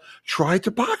Joshua tried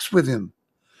to box with him.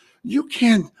 You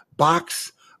can't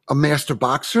box a master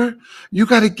boxer. You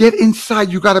got to get inside.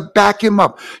 You got to back him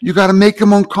up. You got to make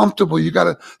him uncomfortable. You got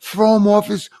to throw him off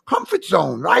his comfort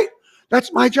zone, right?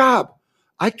 That's my job.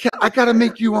 I got to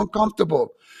make you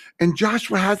uncomfortable. And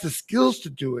Joshua has the skills to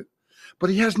do it, but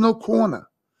he has no corner.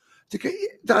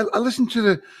 I listened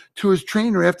to his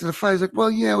trainer after the fight. He's like,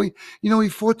 well, yeah, he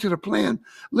fought to the plan.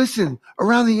 Listen,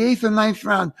 around the 8th or 9th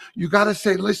round, you got to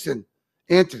say, listen,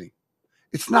 Anthony,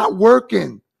 it's not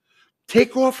working.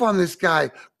 Take off on this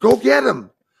guy. Go get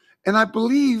him. And I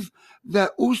believe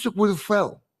that Usyk would have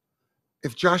fell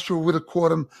if Joshua would have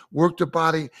caught him, worked the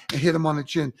body, and hit him on the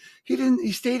chin. He didn't.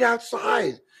 He stayed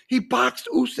outside. He boxed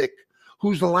Usyk,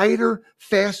 who's lighter,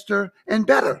 faster, and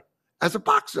better as a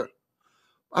boxer.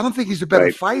 I don't think he's a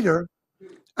better fighter.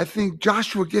 I think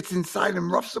Joshua gets inside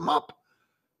and roughs him up.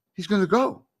 He's going to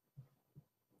go.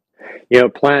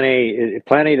 Plan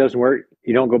A doesn't work.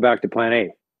 You don't go back to plan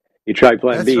A. You try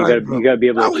plan B. Right, you got to be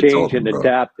able to change and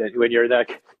adapt when you're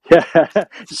that.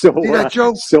 Yeah.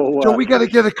 Joe, we got to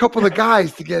get a couple of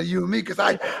guys together, you and me, because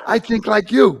I think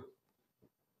like you.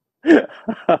 Yeah,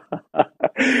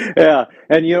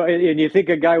 and you think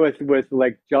a guy with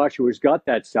like Joshua's got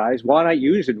that size. Why not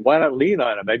use it? Why not lean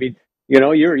on him? I mean, you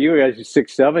guys are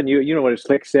 6'7". You know what it's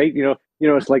like, 6'8". You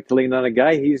know it's like to lean on a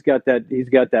guy. He's got that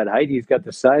height. He's got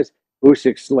the size.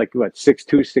 Usyk's like what,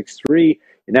 6'2", 6'3",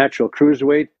 natural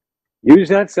cruiserweight. Use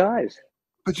that size.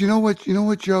 But you know what,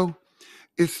 Joe?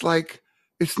 It's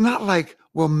not like,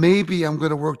 well, maybe I'm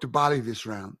going to work the body this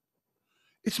round.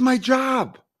 It's my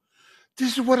job.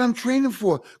 This is what I'm training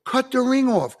for. Cut the ring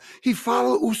off. He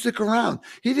followed Usyk around.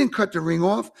 He didn't cut the ring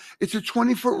off. It's a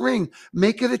 20-foot ring.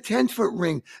 Make it a 10-foot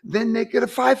ring. Then make it a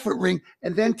 5-foot ring,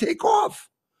 and then take off.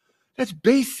 That's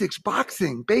basics,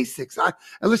 boxing, basics. And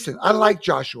listen, I like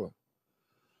Joshua,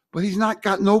 but he's not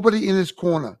got nobody in his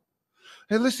corner.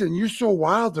 Hey, listen, you saw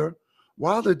Wilder.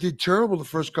 Wilder did terrible the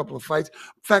first couple of fights.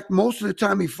 In fact, most of the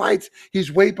time he fights,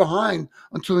 he's way behind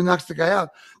until he knocks the guy out.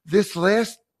 This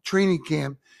last training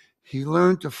camp, he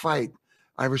learned to fight.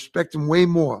 I respect him way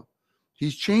more.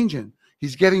 He's changing.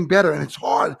 He's getting better. And it's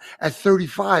hard at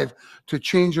 35 to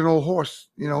change an old horse.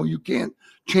 You can't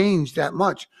change that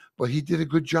much. But he did a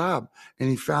good job, and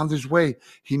he found his way.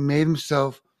 He made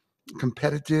himself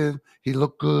competitive. He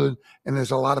looked good, and there's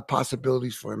a lot of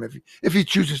possibilities for him if he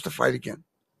chooses to fight again.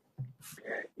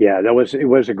 Yeah, it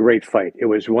was a great fight. It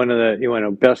was one of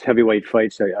the best heavyweight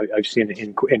fights I've seen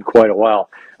in quite a while.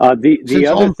 The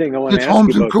other thing I want to ask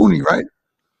Holmes you and Cooney, right?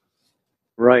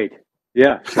 Right.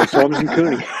 Yeah, since Holmes and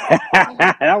Cooney.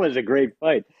 That was a great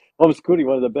fight. Holmes and Cooney,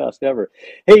 one of the best ever.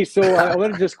 Hey, so I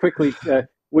want to just quickly.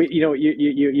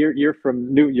 You're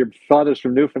from your father's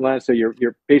from Newfoundland, so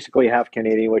you're basically half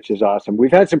Canadian, which is awesome.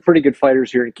 We've had some pretty good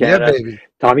fighters here in Canada. Yeah, baby.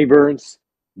 Tommy Burns,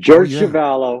 George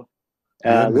Chuvalo,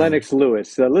 Lennox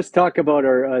Lewis. Let's talk about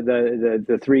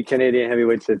the three Canadian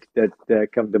heavyweights that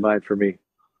come to mind for me.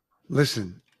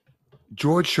 Listen,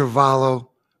 George Chuvalo,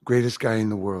 greatest guy in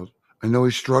the world. I know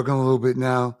he's struggling a little bit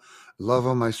now. Love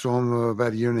him. I saw him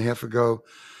about a year and a half ago.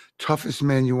 Toughest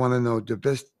man you want to know. The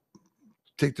best.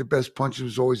 Take the best punches,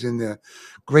 was always in there.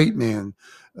 Great man.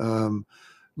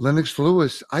 Lennox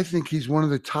Lewis, I think he's one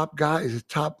of the top guys, the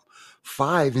top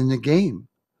 5 in the game,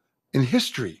 in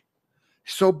history.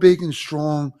 He's so big and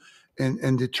strong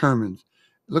and determined.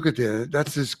 Look at that.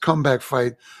 That's his comeback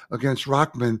fight against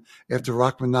Rockman after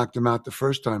Rockman knocked him out the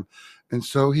first time. And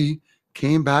so he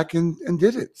came back and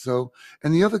did it. So,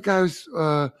 and the other guys,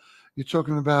 you're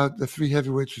talking about the 3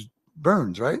 heavyweights, was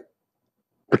Burns, right?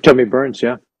 Tommy Burns,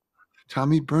 yeah.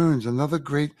 Tommy Burns, another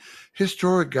great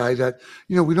historic guy that,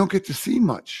 we don't get to see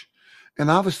much.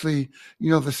 And obviously,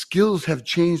 the skills have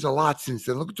changed a lot since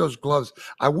then. Look at those gloves.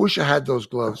 I wish I had those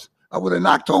gloves. I would have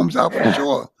knocked Holmes out for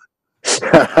sure.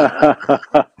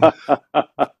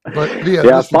 But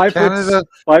listen,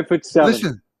 5'7".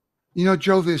 Listen,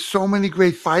 Joe, there's so many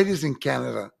great fighters in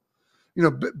Canada.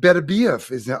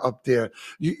 Beterbiev is up there.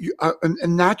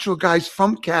 And natural guys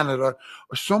from Canada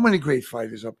are so many great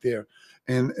fighters up there.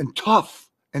 And tough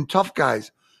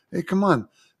guys. Hey, come on.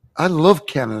 I love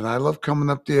Canada. I love coming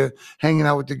up there, hanging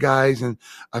out with the guys, and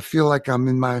I feel like I'm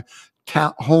in my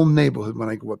home neighborhood when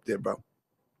I go up there, bro.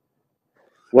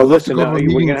 Well, I'd love to listen, go to a we're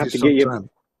meeting going to with have to get you. sometime.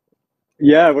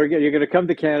 Yeah, you're going to come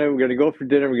to Canada. We're going to go for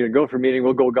dinner. We're going to go for a meeting.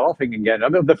 We'll go golfing again. I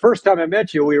mean, the first time I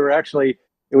met you,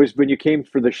 it was when you came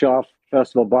for the Shaw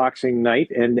Festival boxing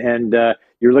night, and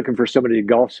you're looking for somebody to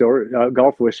golf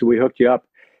with, so we hooked you up,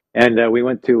 and we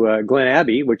went to Glen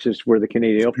Abbey, which is where the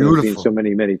Canadian Open has been so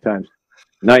many times.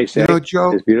 Nice, You eh? know,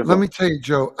 Joe, It's beautiful. let me tell you,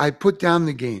 Joe, I put down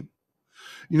the game.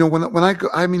 You know, when I go,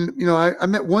 I mean, you know, I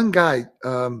met one guy,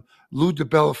 Lou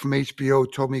DiBella from HBO,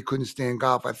 told me he couldn't stand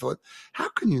golf. I thought, how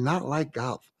can you not like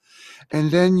golf? And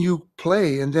then you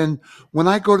play. And then when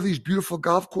I go to these beautiful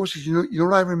golf courses, you know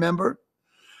what I remember?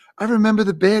 I remember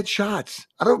the bad shots.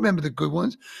 I don't remember the good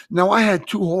ones. Now, I had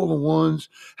 2 hole-in-ones,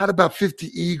 had about 50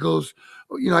 eagles.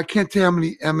 You know, I can't tell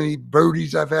how many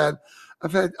birdies I've had.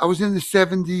 I was in the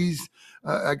 70s.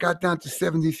 I got down to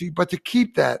 73. But to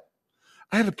keep that,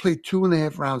 I had to play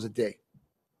 2.5 rounds a day.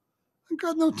 I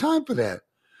got no time for that.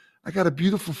 I got a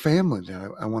beautiful family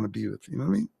that I want to be with. You know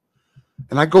what I mean?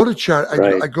 And I go to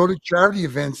I go to charity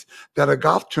events that are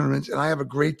golf tournaments, and I have a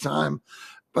great time.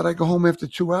 But I go home after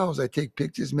 2 hours. I take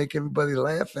pictures, make everybody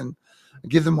laugh, and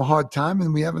give them a hard time,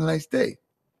 and we have a nice day.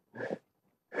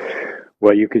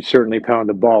 Well, you could certainly pound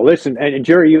the ball. Listen, and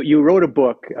Jerry, you wrote a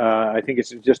book. I think it's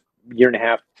just a year and a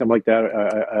half, something like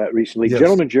that, recently. Yes.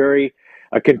 Gentleman Jerry,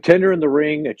 a contender in the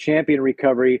ring, a champion in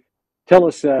recovery. Tell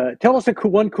us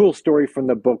one cool story from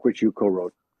the book which you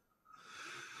co-wrote.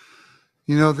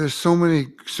 You know, there's so many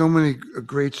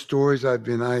great stories. I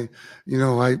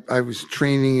was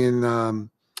training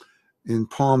in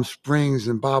Palm Springs,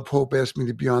 and Bob Hope asked me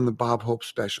to be on the Bob Hope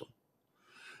special.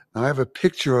 Now, I have a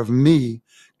picture of me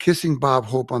kissing Bob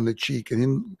Hope on the cheek, and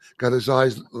him got his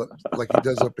eyes like he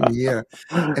does up in the air.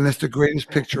 And it's the greatest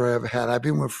picture I ever had. I've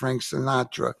been with Frank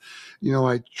Sinatra. You know,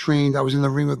 I was in the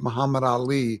ring with Muhammad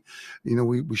Ali. You know,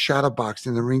 we shadowboxed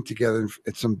in the ring together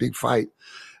at some big fight.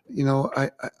 You know,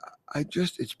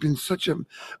 it's been such a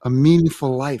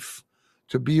meaningful life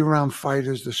to be around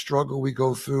fighters, the struggle we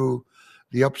go through,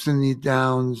 the ups and the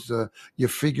downs, you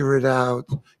figure it out,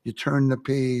 you turn the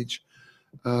page.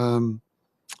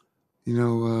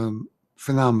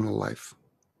 Phenomenal life,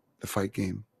 the fight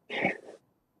game.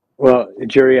 Well,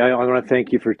 Jerry, I want to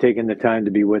thank you for taking the time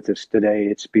to be with us today.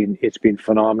 It's been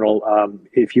phenomenal.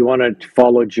 If you want to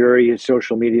follow Jerry, his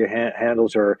social media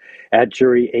handles are at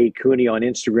Jerry A. Cooney on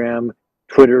Instagram,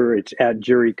 Twitter, it's at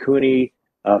Jerry Cooney,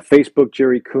 Facebook,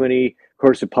 Jerry Cooney. Of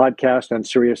course, a podcast on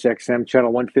Sirius XM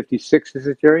channel 156. Is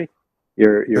it, Jerry?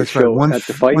 Your That's show right. at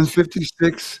the fight.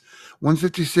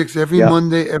 156 every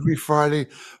Monday, every Friday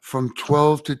from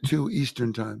 12 to 2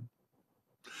 Eastern time.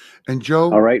 And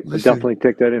Joe, all right, listen, definitely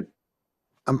take that in.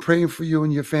 I'm praying for you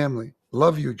and your family.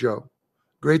 Love you, Joe.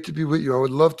 Great to be with you. I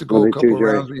would love to go a couple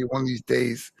rounds with you one of these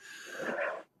days.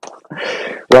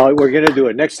 Well, we're going to do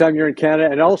it next time you're in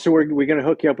Canada. And also, we're going to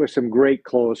hook you up with some great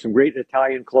clothes, some great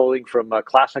Italian clothing from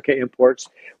Classica Imports.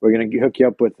 We're going to hook you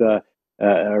up with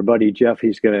our buddy Jeff.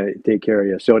 He's going to take care of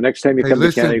you. So next time you come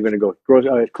to Canada, you're going to go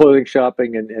clothing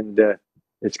shopping, and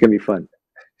it's going to be fun.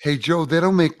 Hey, Joe, they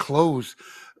don't make clothes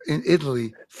in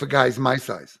Italy for guys my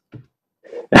size.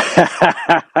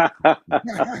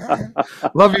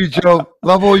 Love you, Joe.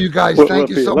 Love all you guys. Thank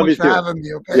you so much for having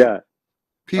me. Okay. Yeah.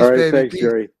 Peace, all right, baby. Thanks, Peace.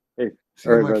 Jerry. Hey, see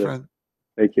you, my friend.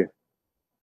 Thank you.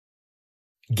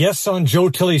 Guests on Joe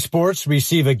Tilley Sports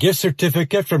receive a gift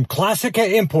certificate from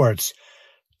Classica Imports.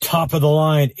 Top of the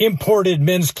line imported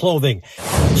men's clothing.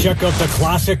 Check out the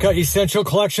Classica Essential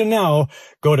Collection now.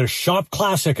 Go to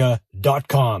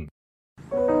shopclassica.com.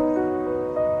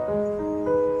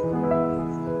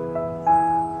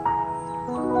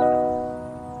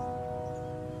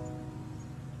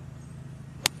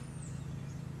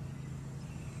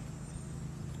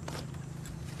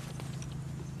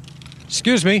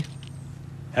 Excuse me.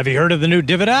 Have you heard of the new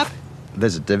Divot app?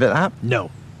 There's a Divot app? No.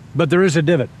 But there is a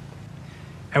Divot.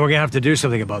 And we're going to have to do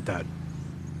something about that.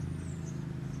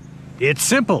 It's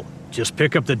simple. Just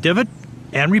pick up the Divot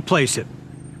and replace it.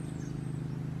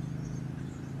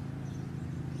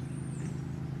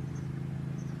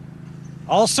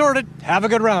 All sorted. Have a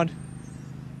good round.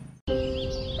 Look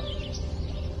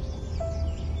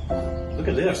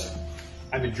at this.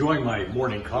 I'm enjoying my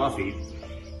morning coffee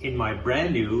in my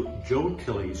brand new Joe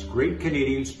Tilley's Great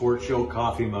Canadian Sports Show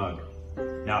coffee mug.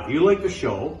 Now, if you like the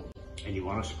show and you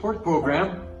want to support the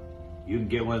program, you can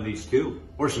get one of these too,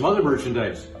 or some other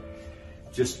merchandise.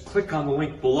 Just click on the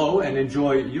link below and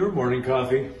enjoy your morning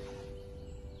coffee.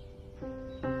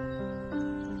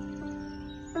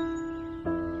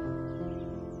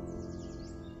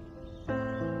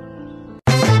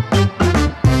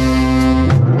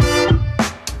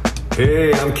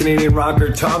 Hey, I'm Canadian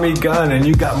rocker Tommy Gunn, and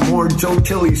you got more Joe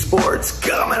Tilley Sports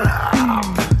coming up.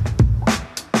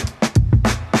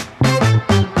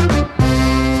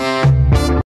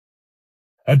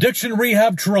 Addiction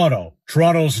Rehab Toronto,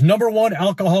 Toronto's #1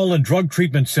 alcohol and drug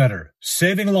treatment center,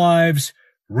 saving lives,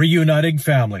 reuniting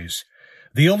families.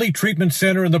 The only treatment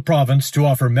center in the province to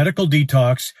offer medical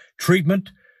detox, treatment,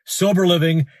 sober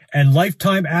living, and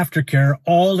lifetime aftercare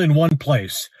all in one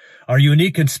place. Our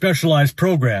unique and specialized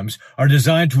programs are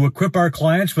designed to equip our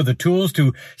clients with the tools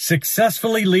to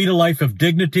successfully lead a life of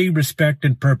dignity, respect,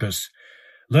 and purpose.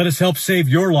 Let us help save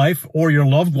your life or your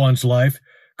loved one's life.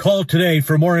 Call today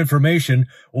for more information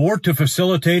or to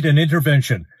facilitate an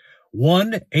intervention.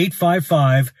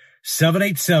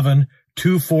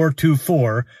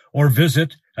 1-855-787-2424 or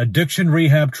visit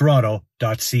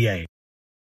addictionrehabtoronto.ca.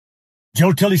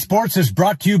 Joe Tilley Sports is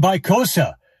brought to you by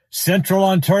COSA, Central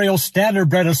Ontario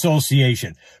Standardbred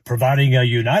Association, providing a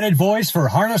united voice for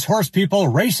harness horse people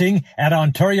racing at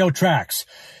Ontario tracks.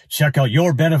 Check out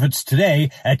your benefits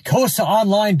today at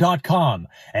COSAonline.com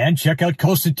and check out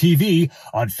COSA TV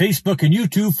on Facebook and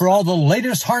YouTube for all the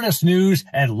latest harness news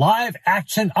and live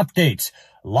action updates.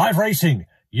 Live racing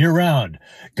year-round.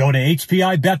 Go to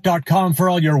HPIBet.com for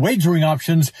all your wagering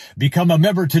options. Become a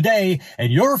member today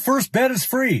and your first bet is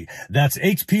free. That's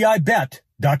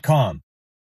HPIBet.com.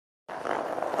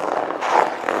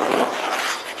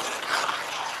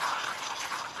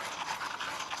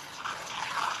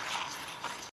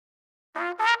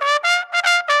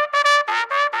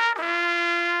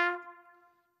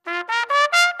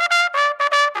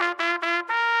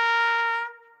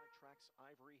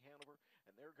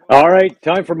 All right,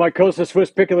 time for my COSA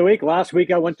Swiss pick of the week. Last week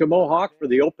I went to Mohawk for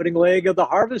the opening leg of the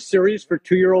Harvest Series for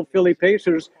 2-year-old Philly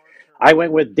Pacers. I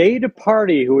went with Day to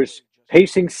Party, who was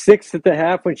pacing sixth at the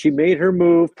half when she made her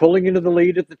move, pulling into the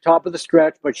lead at the top of the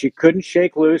stretch, but she couldn't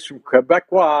shake loose from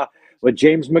Quebecois with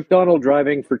James McDonald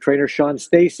driving for trainer Sean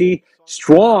Stacey.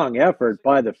 Strong effort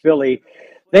by the Philly.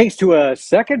 Thanks to a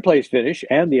second-place finish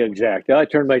and the exacta, I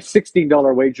turned my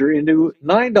 $16 wager into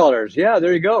 $9. Yeah,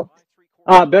 there you go.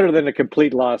 Better than a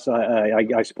complete loss,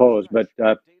 I suppose. But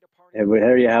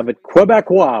there you have it.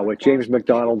 Quebecois with James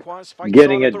McDonald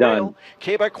getting it done.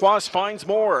 Quebecois finds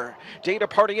more. Data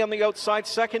Party on the outside,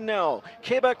 second now.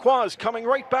 Quebecois coming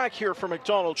right back here for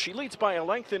McDonald. She leads by a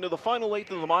length into the final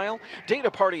eighth of the mile. Data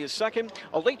Party is second.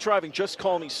 A late driving Just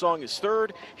Call Me Song is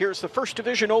third. Here's the first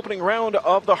division opening round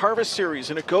of the Harvest Series,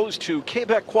 and it goes to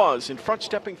Quebecois in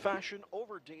front-stepping fashion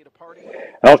over Data Party.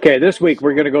 Okay, this week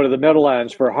we're going to go to the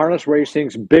Meadowlands for harness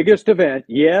racing's biggest event.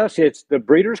 Yes, it's the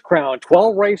Breeders' Crown.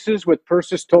 12 races with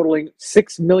purses totaling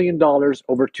 $6 million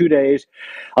over 2 days.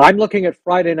 I'm looking at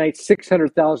Friday night's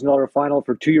 $600,000 final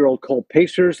for 2-year-old Colt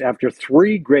Pacers after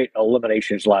 3 great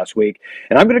eliminations last week.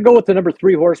 And I'm going to go with the number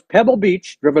 3 horse, Pebble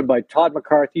Beach, driven by Todd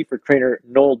McCarthy for trainer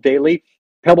Noel Daly.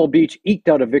 Pebble Beach eked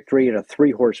out a victory in a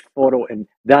 3-horse photo in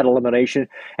that elimination.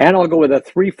 And I'll go with a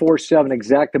 3-4-7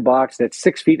 exacta box that's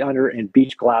 6 feet under and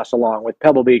beach glass along with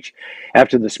Pebble Beach.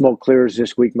 After the smoke clears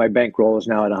this week, my bankroll is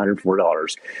now at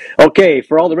 $104. Okay,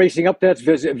 for all the racing updates,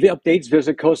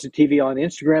 visit COSA TV on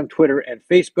Instagram, Twitter, and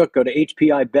Facebook. Go to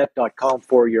HPIBet.com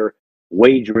for your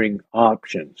wagering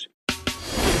options.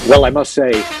 Well, I must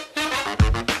say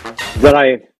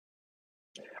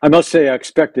I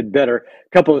expected better. A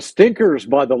couple of stinkers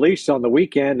by the Leafs on the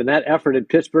weekend, and that effort in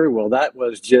Pittsburgh, well, that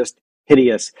was just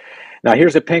hideous. Now,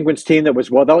 here's a Penguins team that was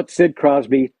without Sid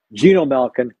Crosby, Geno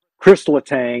Malkin, Chris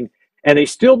Letang, and they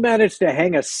still managed to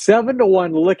hang a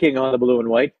 7-1 licking on the blue and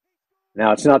white.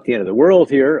 Now, it's not the end of the world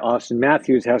here. Austin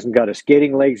Matthews hasn't got his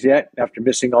skating legs yet after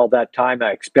missing all that time.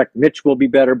 I expect Mitch will be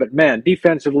better, but man,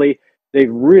 defensively, they've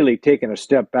really taken a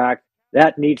step back.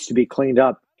 That needs to be cleaned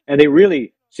up, and they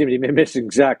really seem to be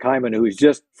missing Zach Hyman, who's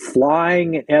just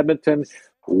flying in Edmonton.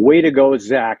 Way to go,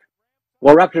 Zach.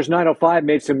 Well, Raptors 905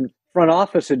 made some front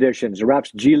office additions. The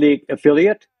Raps G League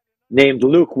affiliate named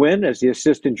Luke Wynn as the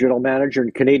assistant general manager,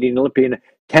 and Canadian Olympian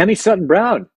Tammy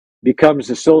Sutton-Brown becomes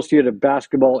associate of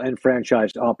basketball and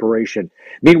franchise operation.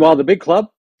 Meanwhile, the big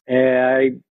club,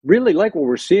 I really like what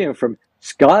we're seeing from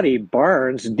Scotty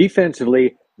Barnes.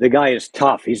 Defensively, the guy is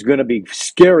tough. He's going to be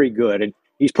scary good, and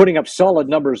he's putting up solid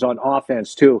numbers on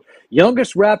offense, too.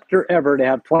 Youngest Raptor ever to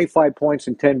have 25 points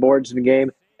and 10 boards in the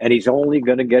game, and he's only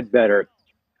going to get better.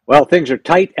 Well, things are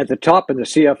tight at the top in the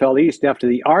CFL East after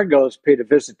the Argos paid a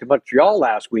visit to Montreal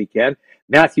last weekend.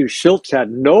 Matthew Schultz had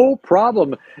no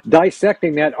problem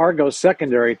dissecting that Argos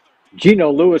secondary.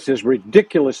 Geno Lewis is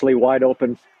ridiculously wide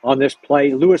open on this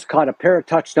play. Lewis caught a pair of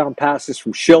touchdown passes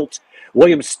from Schultz.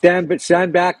 William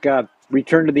Sandback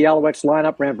returned to the Alouettes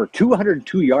lineup, ran for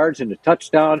 202 yards and a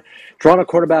touchdown. Toronto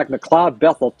quarterback McLeod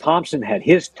Bethel Thompson had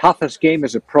his toughest game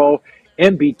as a pro.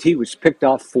 MBT was picked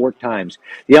off 4 times.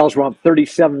 The Owls were on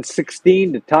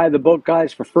 37-16 to tie the boat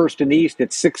guys for first in the East at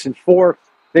 6-4.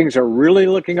 Things are really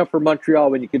looking up for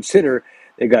Montreal when you consider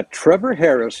they got Trevor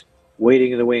Harris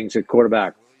waiting in the wings at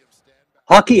quarterback.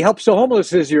 Hockey Helps the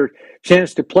Homeless is your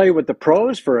chance to play with the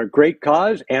pros for a great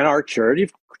cause and our charity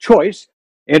of choice.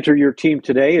 Enter your team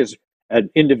today as an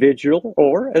individual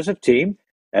or as a team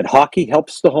at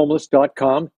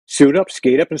hockeyhelpsthehomeless.com. Suit up,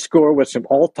 skate up, and score with some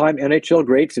all-time NHL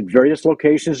greats at various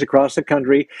locations across the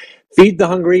country. Feed the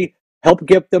hungry, help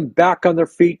get them back on their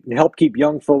feet, and help keep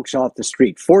young folks off the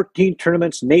street. 14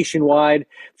 tournaments nationwide.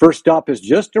 First stop is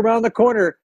just around the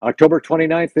corner, October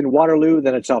 29th in Waterloo.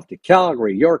 Then it's off to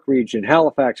Calgary, York Region,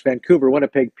 Halifax, Vancouver,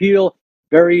 Winnipeg, Peel,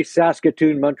 Barrie,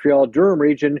 Saskatoon, Montreal, Durham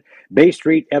Region, Bay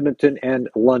Street, Edmonton, and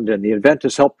London. The event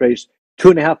has helped raise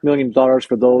 $2.5 million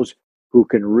for those who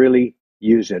can really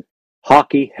use it.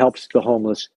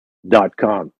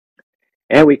 HockeyHelpsTheHomeless.com.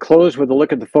 And we close with a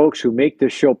look at the folks who make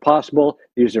this show possible.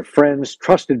 These are friends,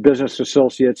 trusted business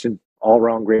associates, and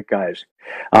all-around great guys.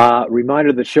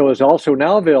 Reminder, the show is also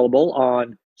now available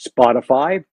on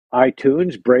Spotify,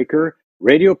 iTunes, Breaker,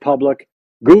 Radio Public,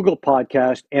 Google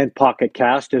Podcast, and Pocket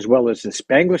Cast, as well as the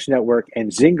Spanglish Network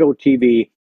and Zingo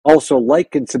TV. Also,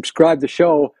 like and subscribe to the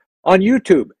show on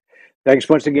YouTube. Thanks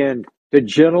once again to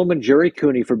gentleman Jerry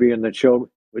Cooney for being on the show.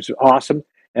 It was awesome.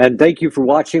 And thank you for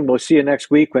watching. We'll see you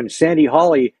next week when Sandy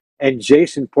Hawley and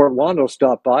Jason Portlondo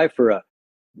stop by for a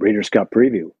Breeders' Cup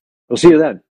preview. We'll see you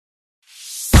then.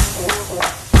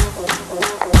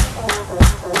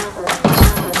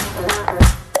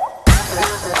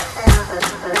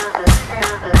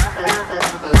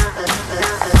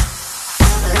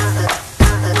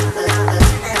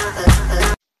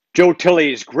 Joe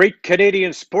Tilley's Great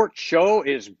Canadian Sports Show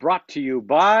is brought to you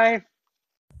by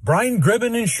Brian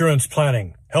Gribben Insurance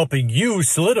Planning, helping you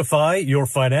solidify your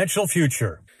financial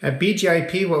future. At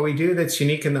BGIP, what we do that's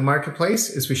unique in the marketplace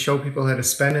is we show people how to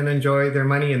spend and enjoy their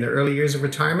money in their early years of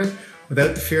retirement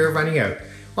without the fear of running out.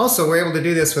 Also, we're able to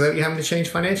do this without you having to change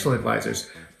financial advisors.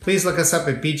 Please look us up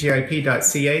at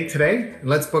bgip.ca today, and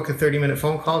let's book a 30-minute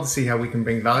phone call to see how we can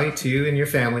bring value to you and your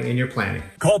family in your planning.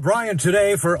 Call Brian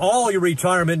today for all your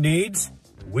retirement needs.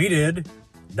 We did.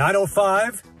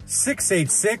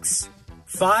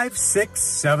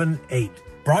 905-686-5678.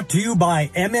 Brought to you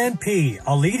by MNP,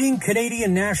 a leading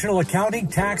Canadian national accounting,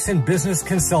 tax, and business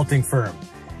consulting firm.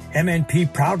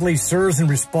 MNP proudly serves and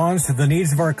responds to the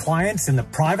needs of our clients in the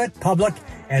private, public,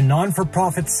 and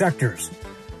non-for-profit sectors.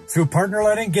 Through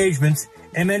partner-led engagements,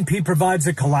 MNP provides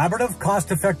a collaborative,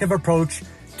 cost-effective approach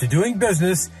to doing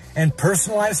business and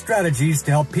personalized strategies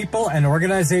to help people and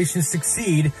organizations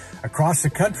succeed across the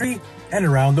country and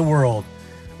around the world.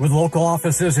 With local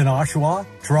offices in Oshawa,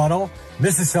 Toronto,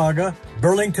 Mississauga,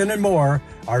 Burlington, and more,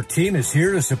 our team is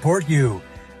here to support you.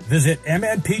 Visit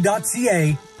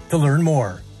mnp.ca to learn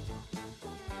more.